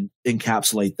 we should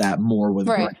encapsulate that more with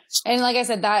right. grace. And like I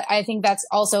said, that I think that's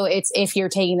also, it's if you're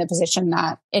taking the position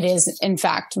that it is in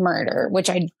fact murder, which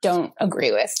I don't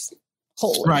agree with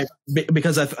wholly. Right.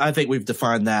 Because I think we've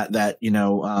defined that you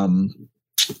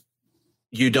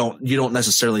don't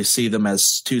necessarily see them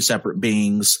as two separate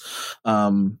beings,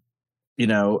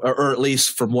 or at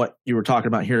least from what you were talking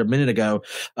about here a minute ago,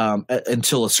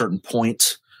 until a certain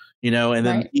point, and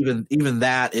then right. even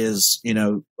that is,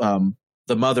 the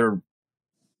mother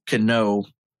can know,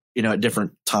 at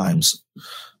different times.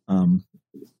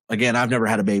 Again, I've never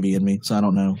had a baby in me, so I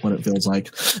don't know what it feels like.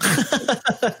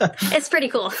 It's pretty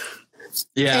cool.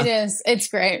 Yeah, it is. It's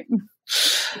great.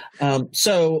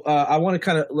 So I want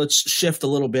to let's shift a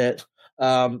little bit.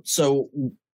 So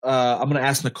I'm going to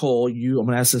ask Nicole, I'm going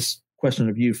to ask this question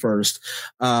of you first.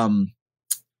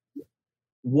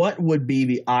 What would be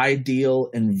the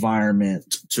ideal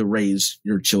environment to raise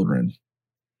your children?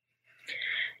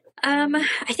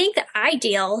 I think the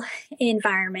ideal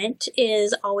environment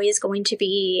is always going to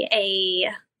be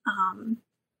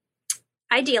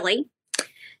ideally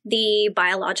the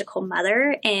biological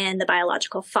mother and the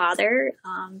biological father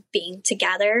being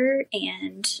together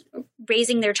and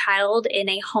raising their child in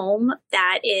a home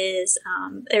that is,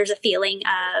 there's a feeling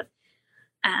of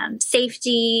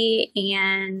safety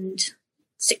and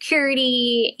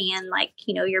security and like,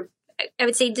 I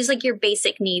would say just like your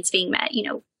basic needs being met,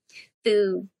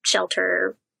 food,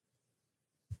 shelter,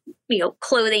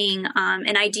 clothing,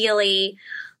 and ideally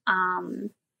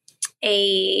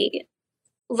a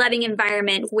loving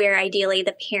environment where ideally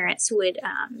the parents would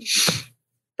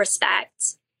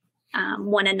respect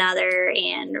one another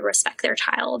and respect their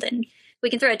child. And we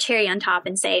can throw a cherry on top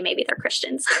and say maybe they're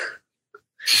Christians.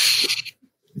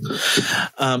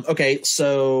 Okay,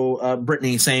 so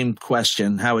Brittanie, same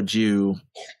question. How would you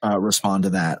respond to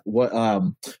that? What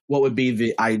would be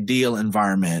the ideal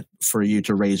environment for you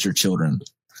to raise your children?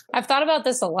 I've thought about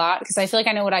this a lot because I feel like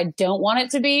I know what I don't want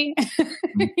it to be.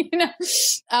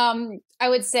 I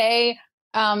would say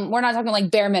we're not talking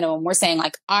like bare minimum. We're saying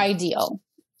like ideal.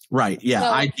 Right. Yeah.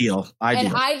 So, ideal.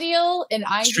 An ideal.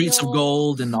 Streets of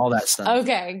gold and all that stuff.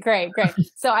 Okay, great.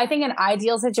 So I think an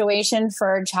ideal situation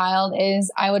for a child is,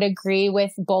 I would agree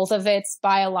with both of its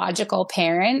biological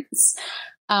parents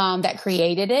that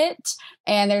created it.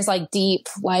 And there's like deep,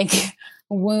 like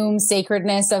womb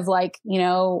sacredness of like,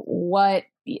 what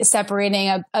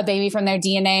separating a baby from their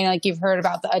DNA. Like you've heard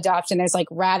about the adoption. There's like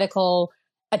radical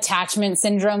attachment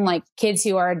syndrome, like kids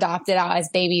who are adopted out as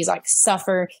babies like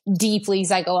suffer deeply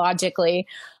psychologically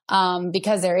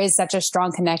because there is such a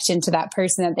strong connection to that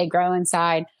person that they grow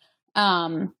inside.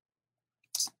 Anyway,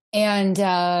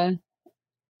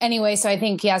 so I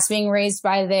think, yes, being raised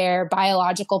by their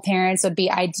biological parents would be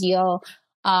ideal.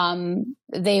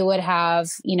 They would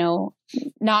have,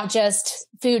 not just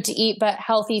food to eat, but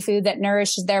healthy food that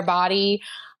nourishes their body.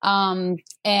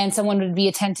 And someone would be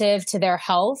attentive to their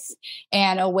health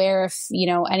and aware if,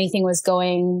 anything was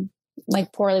going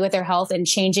like poorly with their health and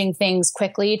changing things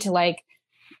quickly to like,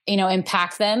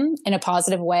 impact them in a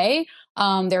positive way.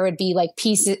 There would be like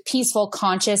peaceful,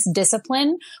 conscious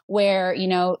discipline where,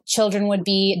 children would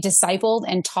be discipled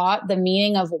and taught the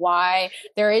meaning of why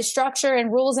there is structure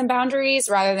and rules and boundaries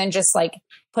rather than just like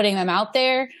putting them out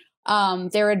there.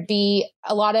 There would be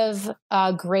a lot of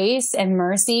grace and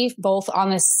mercy, both on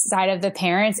the side of the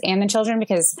parents and the children,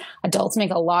 because adults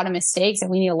make a lot of mistakes and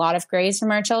we need a lot of grace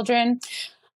from our children.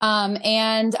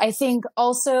 And I think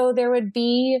also there would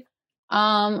be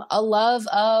a love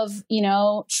of,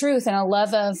 truth and a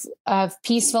love of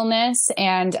peacefulness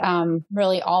and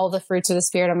really all the fruits of the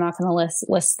Spirit. I'm not going to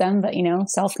list them, but,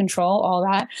 self-control, all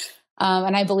that.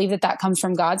 And I believe that comes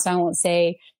from God. So I won't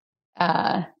say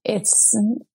it's,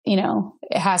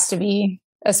 it has to be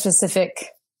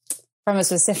from a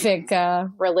specific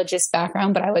religious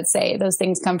background, but I would say those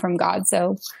things come from God.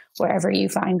 So wherever you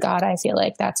find God, I feel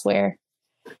like that's where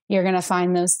you're going to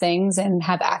find those things and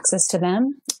have access to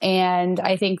them. And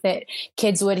I think that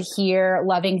kids would hear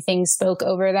loving things spoke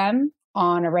over them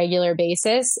on a regular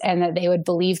basis and that they would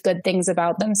believe good things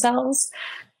about themselves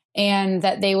and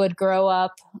that they would grow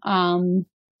up,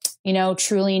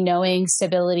 truly knowing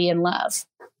stability and love.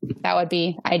 That would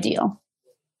be ideal.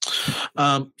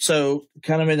 So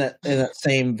kind of in that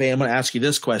same vein, I'm going to ask you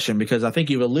this question because I think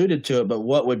you've alluded to it, but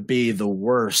what would be the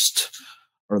worst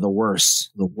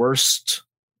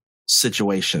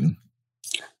situation?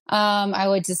 I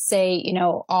would just say,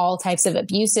 all types of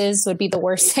abuses would be the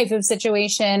worst type of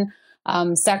situation.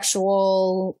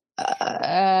 Sexual,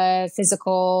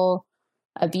 physical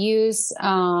abuse,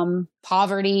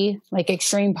 poverty, like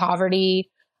extreme poverty,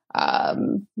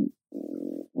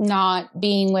 not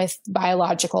being with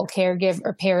biological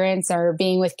caregiver parents or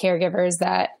being with caregivers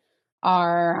that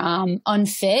are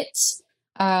unfit,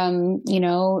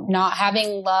 not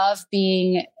having love,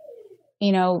 being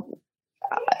in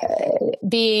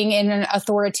an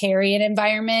authoritarian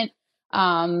environment,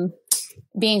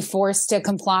 being forced to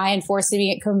comply and forced to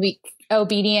be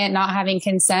obedient, not having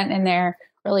consent in their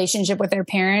relationship with their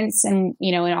parents and,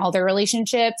 in all their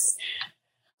relationships.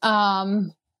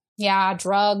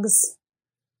 Drugs.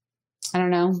 I don't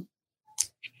know.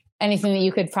 Anything that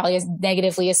you could probably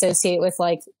negatively associate with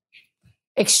like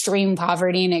extreme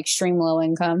poverty and extreme low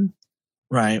income.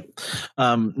 Right.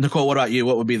 Nicole, what about you?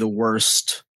 What would be the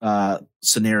worst case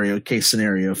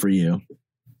scenario for you?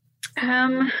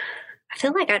 I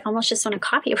feel like I'd almost just want to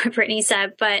copy what Brittanie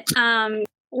said, but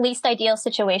least ideal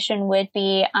situation would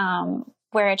be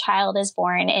where a child is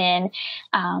born in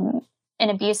an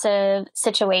abusive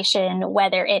situation,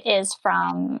 whether it is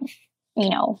from,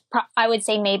 I would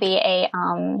say maybe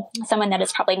someone that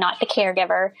is probably not the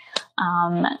caregiver,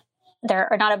 they're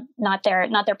not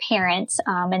their parents,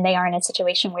 and they are in a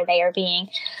situation where they are being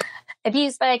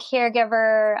abused by a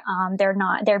caregiver.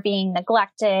 They're being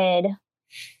neglected.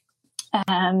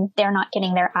 They're not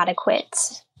getting their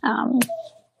adequate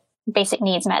basic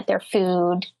needs met, their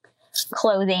food,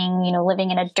 clothing,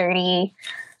 living in a dirty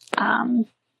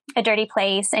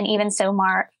place. And even so,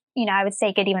 Mark, I would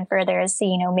take it even further as,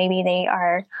 maybe they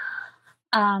are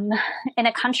in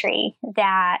a country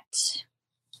that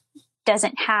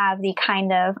doesn't have the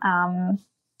kind of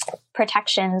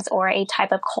protections or a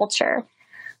type of culture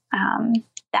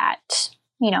that,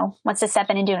 wants to step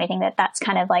in and do anything, that's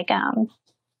kind of like,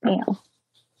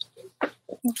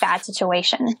 bad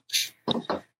situation.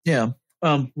 Yeah.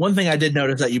 One thing I did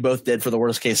notice that you both did for the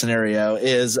worst case scenario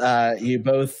is you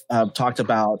both talked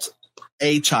about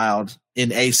a child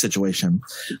in a situation.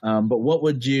 But what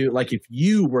would you, like if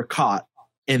you were caught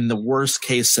in the worst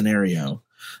case scenario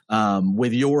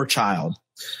with your child?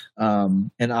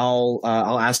 And I'll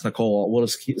ask Nicole, we'll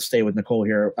just stay with Nicole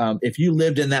here. If you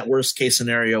lived in that worst case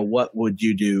scenario, what would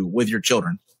you do with your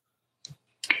children?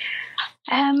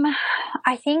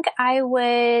 I think I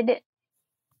would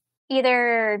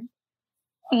either,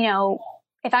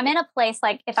 if I'm in a place,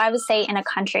 like if I would say in a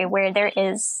country where there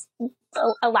is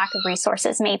a lack of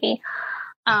resources, maybe,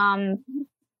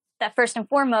 that first and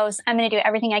foremost, I'm going to do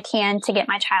everything I can to get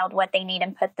my child what they need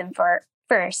and put them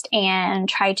first and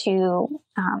try to,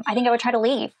 I think I would try to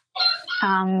leave,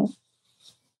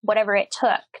 whatever it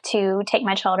took to take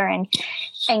my children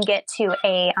and get to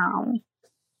a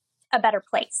better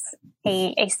place,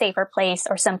 a safer place,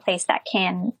 or some place that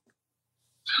can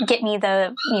get me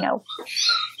the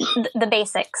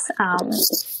basics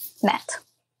met.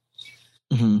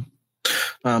 Mm-hmm.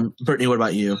 Brittanie, what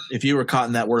about you? If you were caught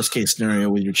in that worst case scenario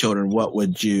with your children, what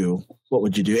would you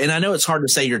do? And I know it's hard to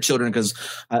say your children because,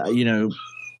 for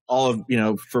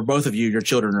both of you, your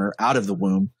children are out of the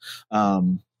womb.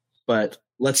 But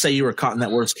let's say you were caught in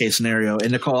that worst case scenario.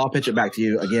 And Nicole, I'll pitch it back to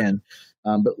you again.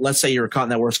 But let's say you were caught in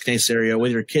that worst case scenario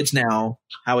with your kids now,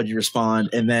 how would you respond?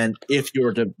 And then if you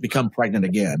were to become pregnant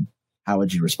again, how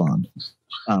would you respond?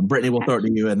 Brittanie, we'll throw it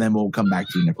to you and then we'll come back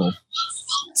to you, Nicole.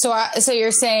 So you're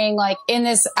saying like in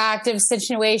this active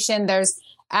situation, there's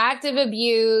active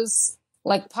abuse,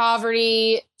 like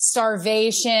poverty,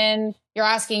 starvation. You're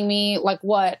asking me like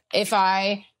what if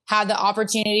I had the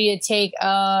opportunity to take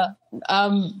like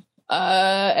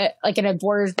an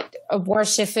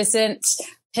abortifacient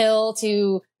pill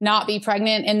to not be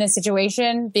pregnant in this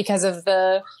situation because of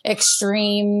the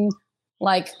extreme,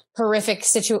 like horrific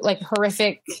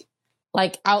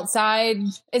like outside.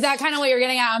 Is that kind of what you're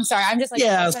getting at? I'm sorry. I'm just like,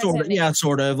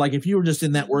 sort of like if you were just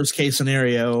in that worst case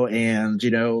scenario and,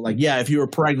 if you were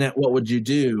pregnant, what would you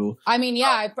do? I mean,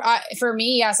 for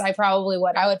me, yes, I probably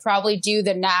would. I would probably do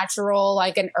the natural,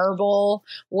 like an herbal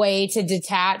way to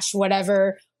detach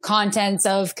whatever contents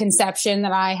of conception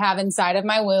that I have inside of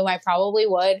my womb. I probably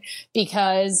would,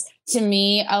 because to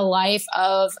me, a life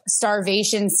of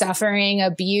starvation, suffering,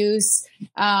 abuse,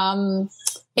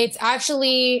 it's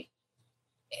actually,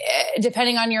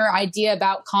 depending on your idea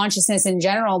about consciousness in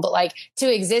general, but like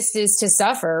to exist is to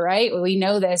suffer, right? We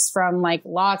know this from like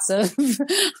lots of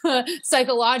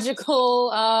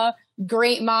psychological,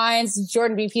 great minds.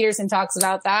 Jordan B. Peterson talks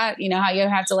about that, how you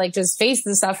have to like just face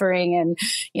the suffering and,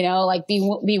 like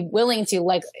be willing to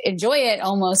like enjoy it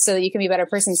almost so that you can be a better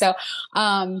person. So,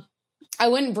 I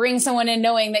wouldn't bring someone in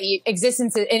knowing that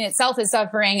existence in itself is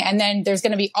suffering. And then there's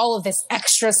going to be all of this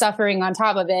extra suffering on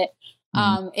top of it.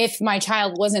 If my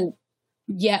child wasn't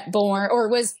yet born or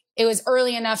it was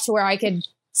early enough to where I could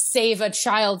save a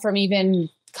child from even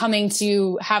coming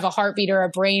to have a heartbeat or a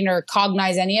brain or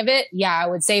cognize any of it. Yeah, I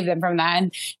would save them from that.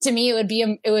 And to me,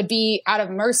 it would be out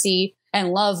of mercy and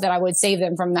love that I would save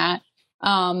them from that.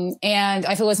 And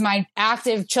if it was my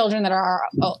active children that are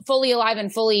fully alive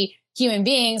and fully human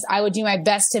beings, I would do my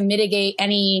best to mitigate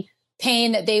any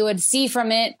pain that they would see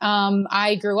from it.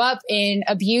 I grew up in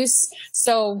abuse,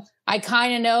 so I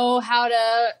kind of know how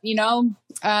to,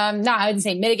 I wouldn't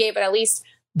say mitigate, but at least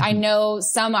I know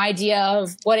some idea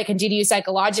of what it can do to you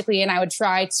psychologically. And I would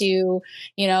try to,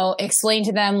 explain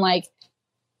to them like,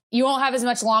 you won't have as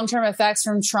much long-term effects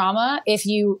from trauma if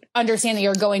you understand that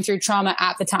you're going through trauma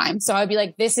at the time. So I'd be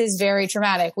like, this is very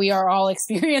traumatic. We are all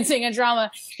experiencing a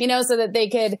trauma, so that they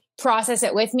could process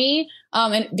it with me.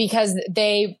 And because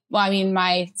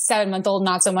my 7-month-old,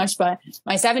 not so much, but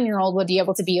my 7-year-old would be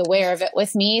able to be aware of it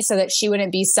with me so that she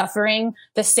wouldn't be suffering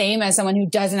the same as someone who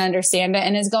doesn't understand it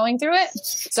and is going through it.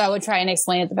 So I would try and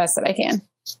explain it the best that I can.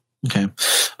 Okay.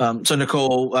 So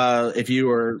Nicole, if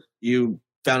you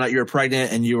found out you were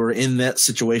pregnant and you were in that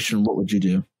situation, what would you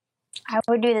do? I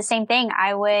would do the same thing.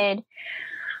 I would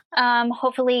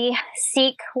hopefully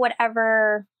seek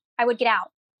whatever I would get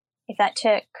out. If that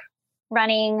took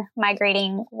running,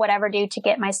 migrating, whatever, do to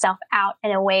get myself out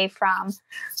and away from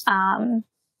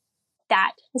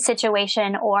that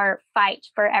situation, or fight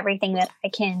for everything that I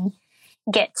can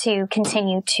get to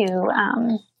continue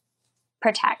to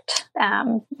protect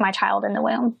my child in the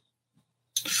womb.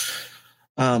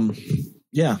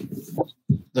 Yeah,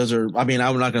 those are, I mean,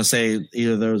 I'm not going to say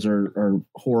either of those are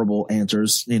horrible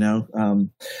answers,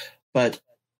 but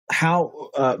how,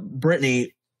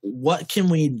 Brittanie, what can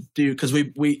we do? Because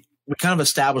we kind of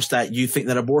established that you think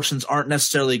that abortions aren't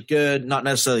necessarily good, not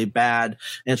necessarily bad,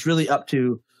 and it's really up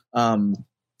to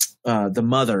the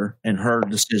mother and her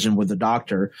decision with the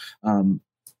doctor.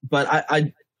 But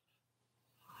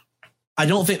I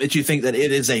don't think that you think that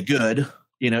it is a good,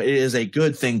 it is a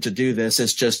good thing to do this.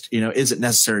 It's just, is it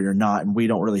necessary or not? And we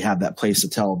don't really have that place to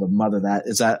tell the mother that.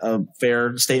 Is that a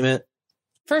fair statement?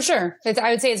 For sure.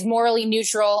 I would say it's morally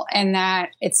neutral and that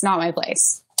it's not my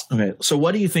place. Okay. So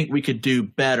what do you think we could do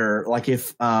better? Like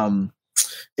if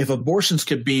abortions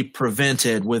could be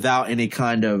prevented without any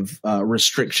kind of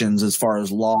restrictions as far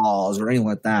as laws or anything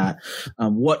like that,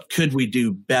 what could we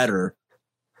do better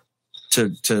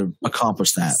to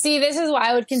accomplish that? See, this is why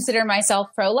I would consider myself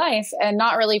pro-life and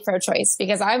not really pro-choice,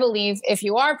 because I believe if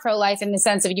you are pro-life in the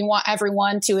sense of you want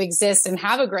everyone to exist and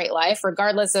have a great life,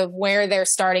 regardless of where their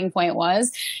starting point was,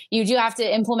 you do have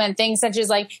to implement things such as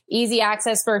like easy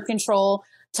access birth control,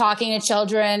 talking to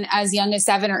children as young as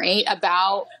 7 or 8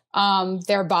 about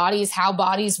their bodies, how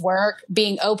bodies work,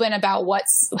 being open about what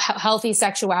healthy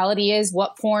sexuality is,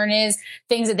 what porn is,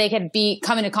 things that they could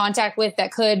come into contact with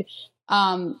that could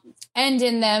end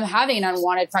in them having an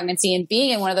unwanted pregnancy and being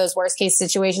in one of those worst case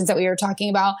situations that we were talking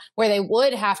about, where they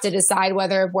would have to decide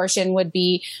whether abortion would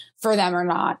be for them or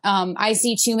not. I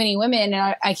see too many women,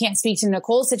 and I can't speak to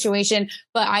Nicole's situation,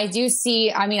 but I do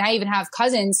see, I even have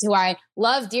cousins who I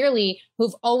love dearly,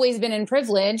 who've always been in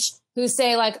privilege, who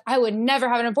say like, I would never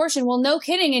have an abortion. Well, no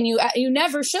kidding. And you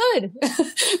never should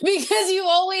because you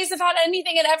always have had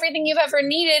anything and everything you've ever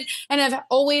needed, and have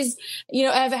always,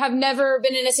 have never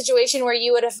been in a situation where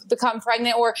you would have become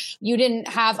pregnant, or you didn't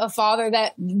have a father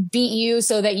that beat you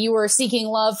so that you were seeking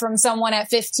love from someone at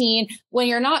 15 when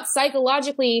you're not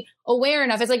psychologically aware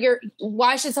enough. It's like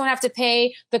why should someone have to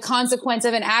pay the consequence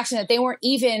of an action that their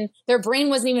brain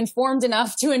wasn't even formed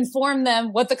enough to inform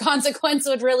them what the consequence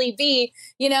would really be,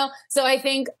 So I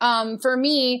think, for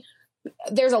me,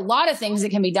 there's a lot of things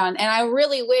that can be done. And I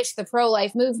really wish the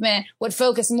pro-life movement would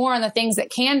focus more on the things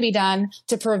that can be done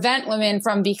to prevent women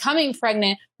from becoming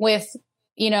pregnant with,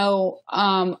 unwanted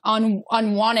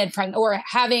pregnant, or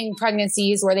having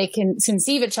pregnancies where they can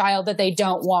conceive a child that they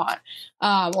don't want,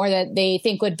 or that they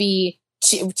think would be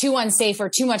too unsafe or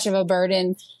too much of a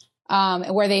burden,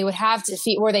 where they would have to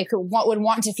feel, where they would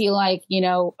want to feel like,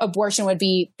 abortion would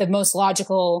be the most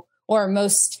logical or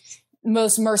most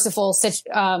merciful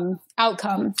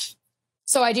outcome.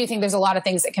 So I do think there's a lot of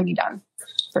things that can be done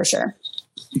for sure.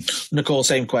 Nicole,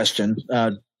 same question.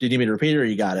 Did you need me to repeat it, or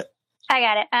you got it? I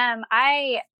got it.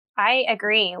 I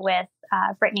agree with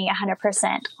Brittanie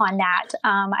 100% on that.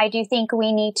 I do think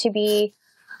we need to be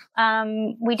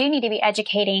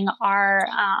educating our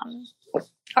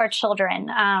children.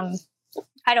 I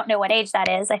don't know what age that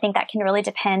is. I think that can really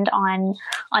depend on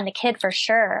the kid for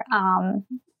sure.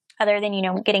 Other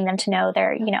than, getting them to know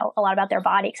a lot about their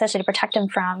body, especially to protect them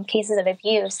from cases of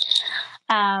abuse.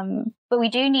 But we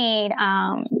do need,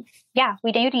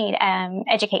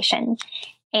 education.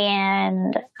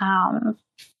 And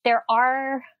there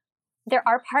are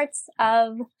parts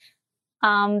of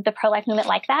the pro-life movement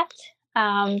like that.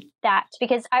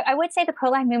 Because I would say the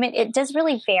pro-life movement, it does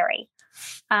really vary.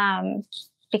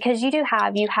 Because you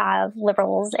have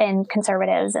liberals and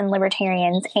conservatives and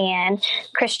libertarians and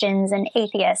Christians and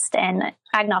atheists and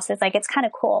agnostics. Like, it's kind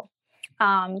of cool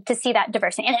to see that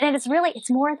diversity. And it's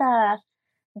more the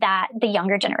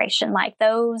younger generation, like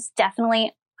those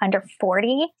definitely under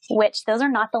 40, which those are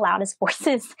not the loudest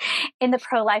voices in the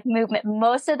pro-life movement.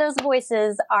 Most of those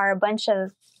voices are a bunch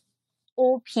of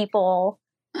old people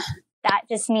that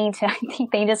just I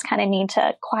think they just kind of need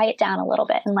to quiet down a little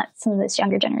bit and let some of this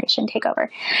younger generation take over.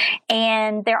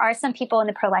 And there are some people in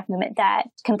the pro-life movement that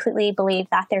completely believe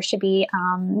that there should be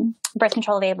birth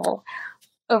control available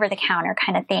over the counter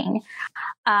kind of thing.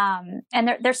 And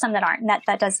there's some that aren't, and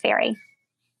that does vary.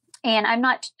 And I'm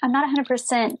not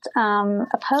 100%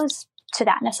 opposed to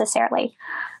that necessarily.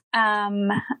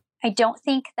 I don't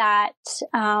think that,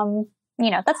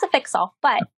 that's a fix-all,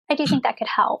 but I do think that could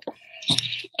help.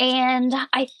 And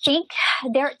I think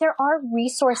there are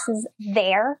resources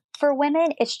there for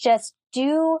women. It's just,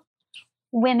 do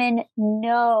women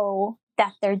know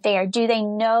that they're there? Do they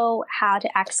know how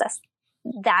to access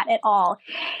that at all.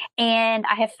 And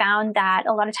I have found that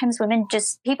a lot of times women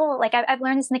people, like I've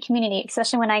learned this in the community,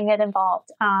 especially when I get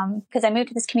involved, because I moved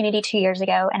to this community 2 years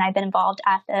ago, and I've been involved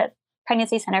at the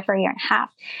pregnancy center for a year and a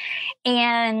half.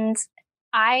 And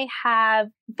I have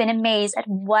been amazed at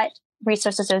what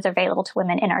resources are available to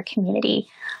women in our community.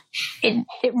 It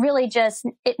really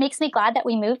it makes me glad that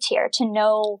we moved here to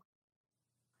know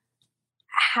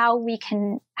how we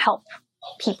can help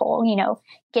people,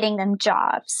 getting them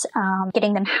jobs,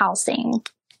 getting them housing,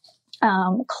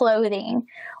 clothing,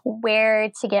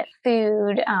 where to get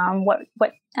food,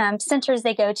 what centers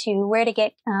they go to, where to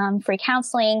get free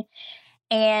counseling.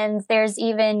 And there's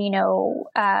even,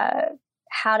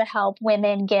 how to help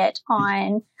women get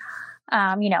on,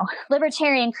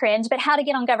 libertarian cringe, but how to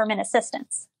get on government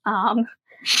assistance.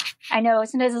 I know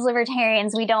sometimes as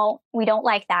libertarians, we don't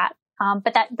like that.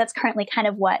 But that's currently kind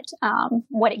of what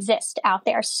exists out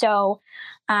there. So,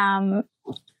 there's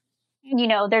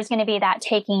going to be that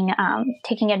taking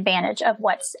advantage of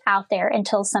what's out there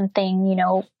until something,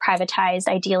 privatized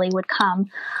ideally would come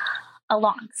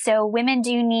along. So women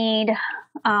do need,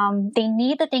 they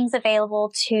need the things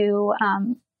available to,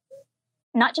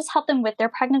 not just help them with their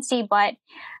pregnancy, but,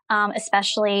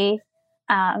 especially,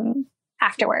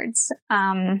 afterwards.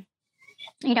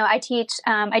 I teach,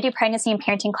 I do pregnancy and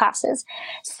parenting classes.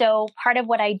 So part of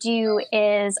what I do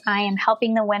is I am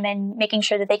helping the women, making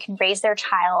sure that they can raise their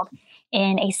child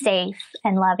in a safe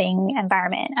and loving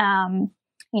environment.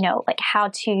 Like how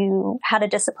to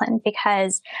discipline,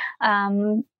 because,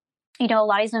 a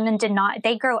lot of these women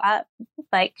they grow up,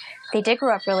 they did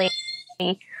grow up really,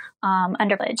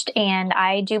 underprivileged. And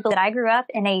I do believe that I grew up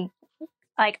in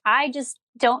I just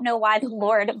don't know why the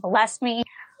Lord blessed me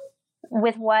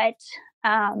with what,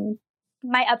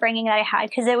 my upbringing that I had,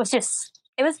 because it was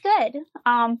good.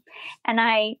 And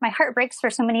my heart breaks for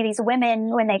so many of these women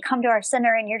when they come to our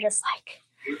center, and you're just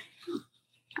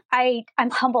like,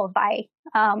 I'm humbled by,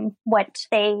 what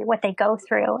they go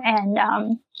through,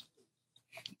 and,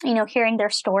 hearing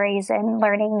their stories and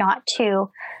learning not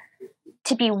to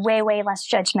be way, way less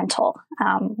judgmental,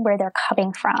 where they're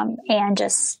coming from, and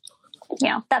just,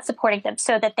 that's supporting them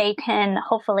so that they can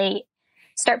hopefully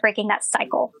start breaking that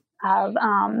cycle of,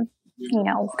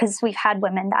 because we've had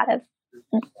women that have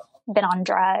been on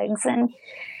drugs and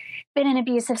been in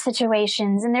abusive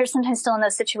situations, and they're sometimes still in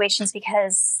those situations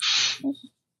because,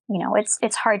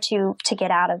 it's hard to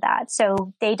get out of that.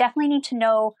 So they definitely need to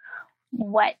know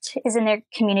what is in their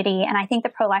community. And I think the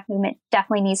pro-life movement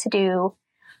definitely needs to do,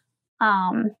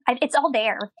 it's all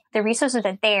there. The resources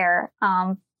are there.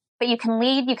 But you can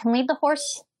lead the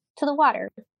horse to the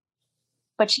water,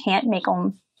 but you can't make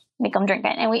them drink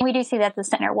it. And we do see that at the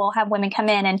center. We'll have women come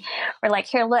in and we're like,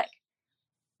 here, look,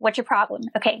 what's your problem?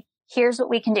 Okay, here's what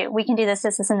we can do. We can do this,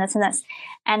 this, this, and this, and this.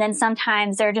 And then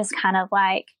sometimes they're just kind of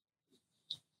like,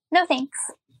 no, thanks.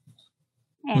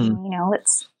 And,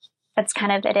 it's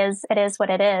kind of, it is what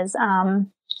it is, at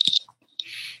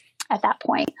that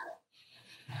point.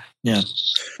 Yeah.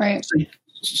 Right.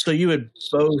 So you would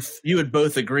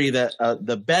both agree that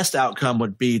the best outcome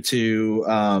would be to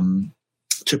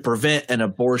prevent an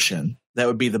abortion. That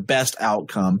would be the best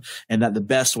outcome, and that the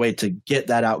best way to get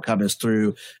that outcome is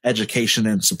through education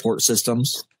and support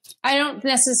systems. I don't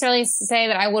necessarily say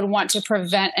that I would want to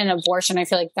prevent an abortion. I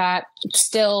feel like that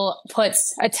still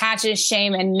attaches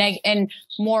shame and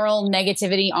moral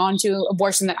negativity onto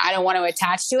abortion that I don't want to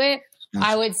attach to it. Gotcha.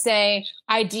 I would say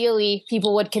ideally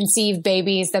people would conceive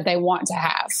babies that they want to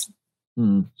have.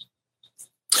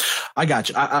 I got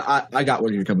you. I got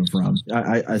where you're coming from.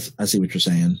 I see what you're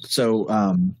saying.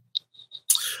 So,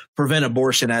 prevent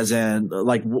abortion as in,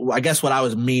 like, I guess what I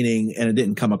was meaning, and it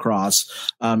didn't come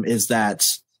across, is that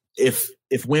if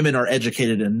women are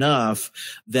educated enough,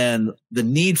 then the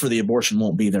need for the abortion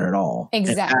won't be there at all.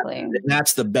 Exactly. And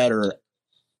that's the better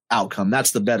outcome. That's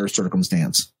the better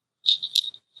circumstance.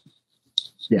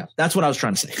 Yeah, that's what I was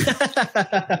trying to say.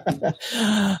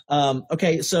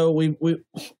 Okay, so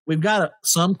we've got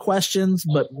some questions,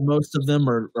 but most of them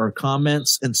are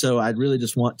comments, and so I really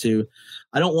just I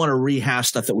don't want to rehash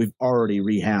stuff that we've already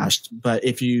rehashed. But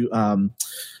if you, I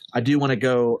do want to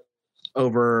go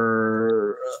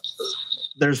over.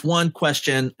 There's one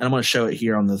question, and I'm going to show it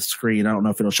here on the screen. I don't know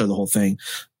if it'll show the whole thing.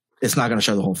 It's not going to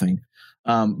show the whole thing.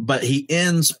 But he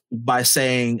ends by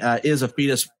saying, is a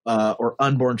fetus or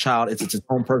unborn child, is it its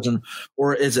own person,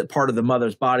 or is it part of the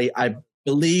mother's body? I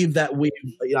believe that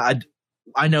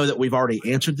I know that we've already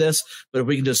answered this, but if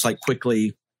we can just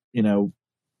quickly,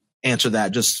 answer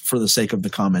that just for the sake of the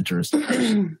commenters.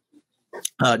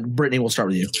 Brittanie, we'll start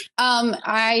with you.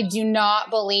 I do not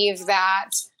believe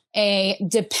that a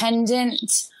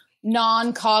dependent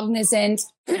non-cognizant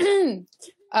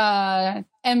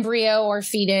embryo or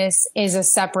fetus is a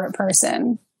separate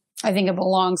person. I think it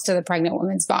belongs to the pregnant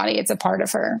woman's body. It's a part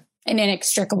of her and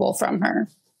inextricable from her.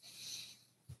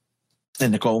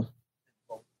 And Nicole?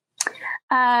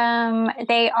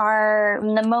 They are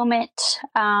in the moment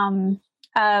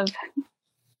of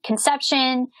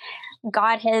conception.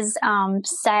 God has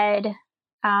said,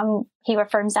 he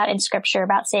affirms that in scripture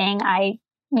about saying,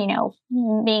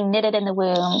 being knitted in the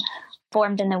womb,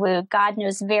 formed in the womb. God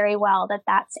knows very well that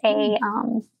that's a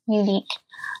unique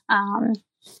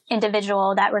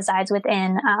individual that resides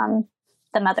within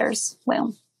the mother's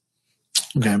womb.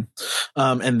 Okay.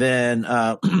 And then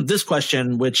this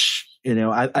question, which,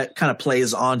 I kind of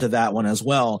plays onto that one as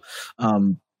well.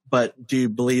 But do you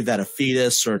believe that a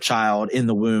fetus or a child in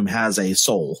the womb has a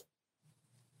soul?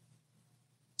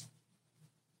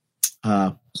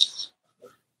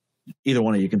 Either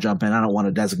one of you can jump in. I don't want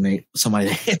to designate somebody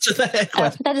to answer that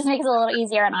question. That just makes it a little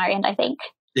easier on our end, I think.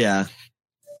 Yeah.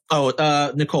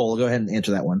 Oh, Nicole, go ahead and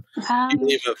answer that one. Do you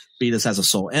believe a fetus has a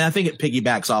soul? And I think it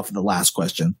piggybacks off of the last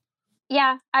question.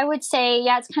 Yeah, I would say,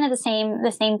 it's kind of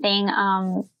the same thing.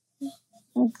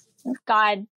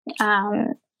 God,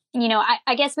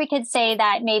 I guess we could say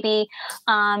that maybe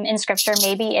in scripture,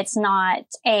 maybe it's not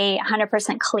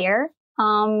 100% clear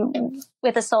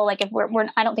with the soul. Like if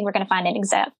I don't think we're going to find an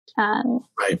exact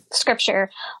scripture,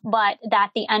 but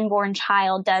that the unborn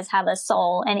child does have a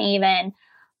soul. And even,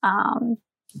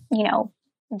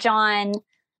 John,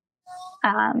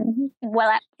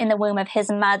 in the womb of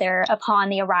his mother upon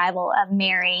the arrival of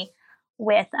Mary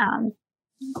with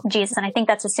Jesus. And I think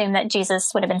that's assumed that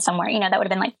Jesus would have been somewhere, that would have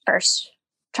been like first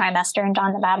trimester, and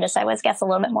John the Baptist, I would guess a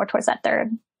little bit more towards that third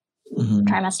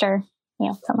trimester,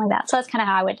 something like that. So that's kind of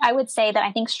how I would say that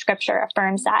I think scripture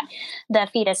affirms that the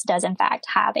fetus does in fact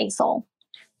have a soul.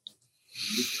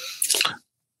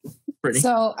 Brittanie?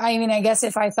 So, I guess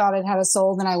if I thought it had a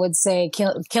soul, then I would say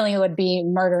killing it would be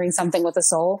murdering something with a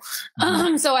soul.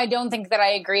 So I don't think that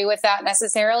I agree with that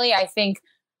necessarily. I think,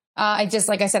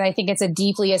 like I said, I think it's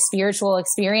a spiritual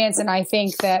experience. And I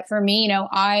think that for me,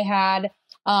 I had,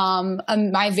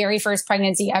 my very first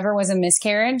pregnancy ever was a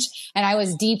miscarriage, and I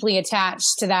was deeply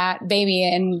attached to that baby.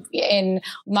 And in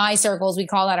my circles, we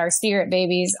call that our spirit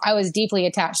babies. I was deeply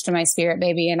attached to my spirit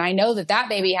baby, and I know that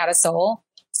baby had a soul.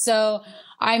 So,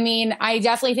 I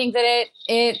definitely think that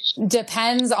it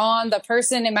depends on the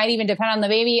person. It might even depend on the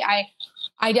baby.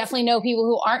 I definitely know people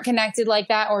who aren't connected like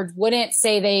that or wouldn't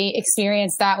say they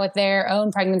experienced that with their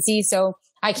own pregnancy. So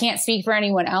I can't speak for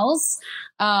anyone else.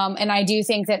 And I do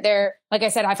think that like I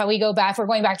said, if we're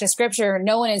going back to scripture,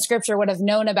 no one in scripture would have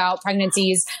known about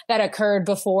pregnancies that occurred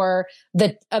before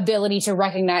the ability to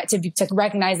recognize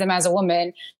them as a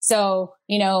woman. So,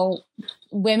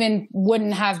 women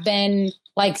wouldn't have been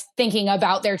like thinking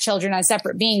about their children as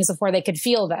separate beings before they could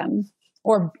feel them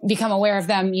or become aware of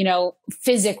them,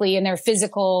 physically in their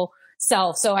physical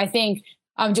self. So I think,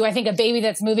 do I think a baby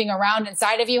that's moving around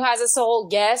inside of you has a soul?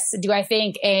 Yes. Do I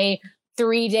think a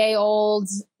 3-day-old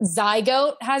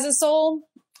zygote has a soul?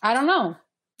 I don't know.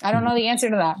 I don't know the answer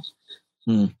to that.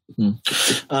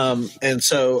 And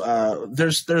so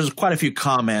there's quite a few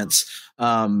comments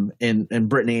in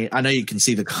Brittanie. I know you can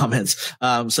see the comments.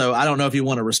 So I don't know if you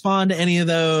want to respond to any of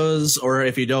those, or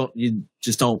if you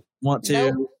just don't want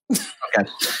to. Nope. Okay.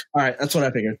 All right. That's what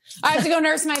I figured. I have to go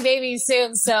nurse my baby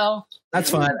soon, so that's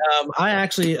fine. I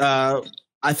actually I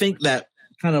think that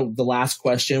kind of the last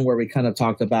question where we kind of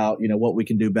talked about, what we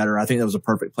can do better. I think that was a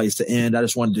perfect place to end. I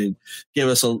just wanted to give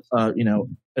us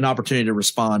an opportunity to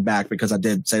respond back, because I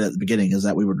did say that at the beginning is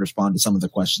that we would respond to some of the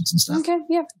questions and stuff. Okay.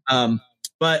 Yeah.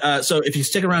 But so if you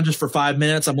stick around just for 5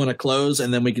 minutes, I'm going to close,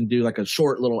 and then we can do like a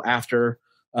short little after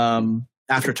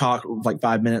talk, like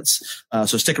 5 minutes.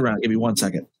 So stick around. Give me 1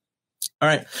 second. All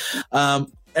right.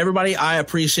 Everybody, I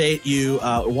appreciate you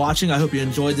watching. I hope you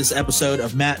enjoyed this episode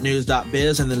of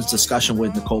mattnews.biz and then this discussion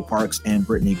with Nicole Parks and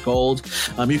Brittanie Gold.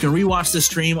 You can rewatch this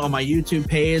stream on my YouTube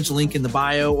page, link in the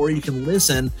bio, or you can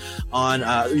listen to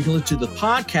the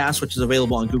podcast, which is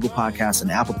available on Google Podcasts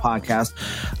and Apple Podcasts.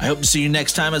 I hope to see you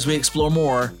next time as we explore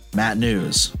more Matt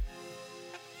News.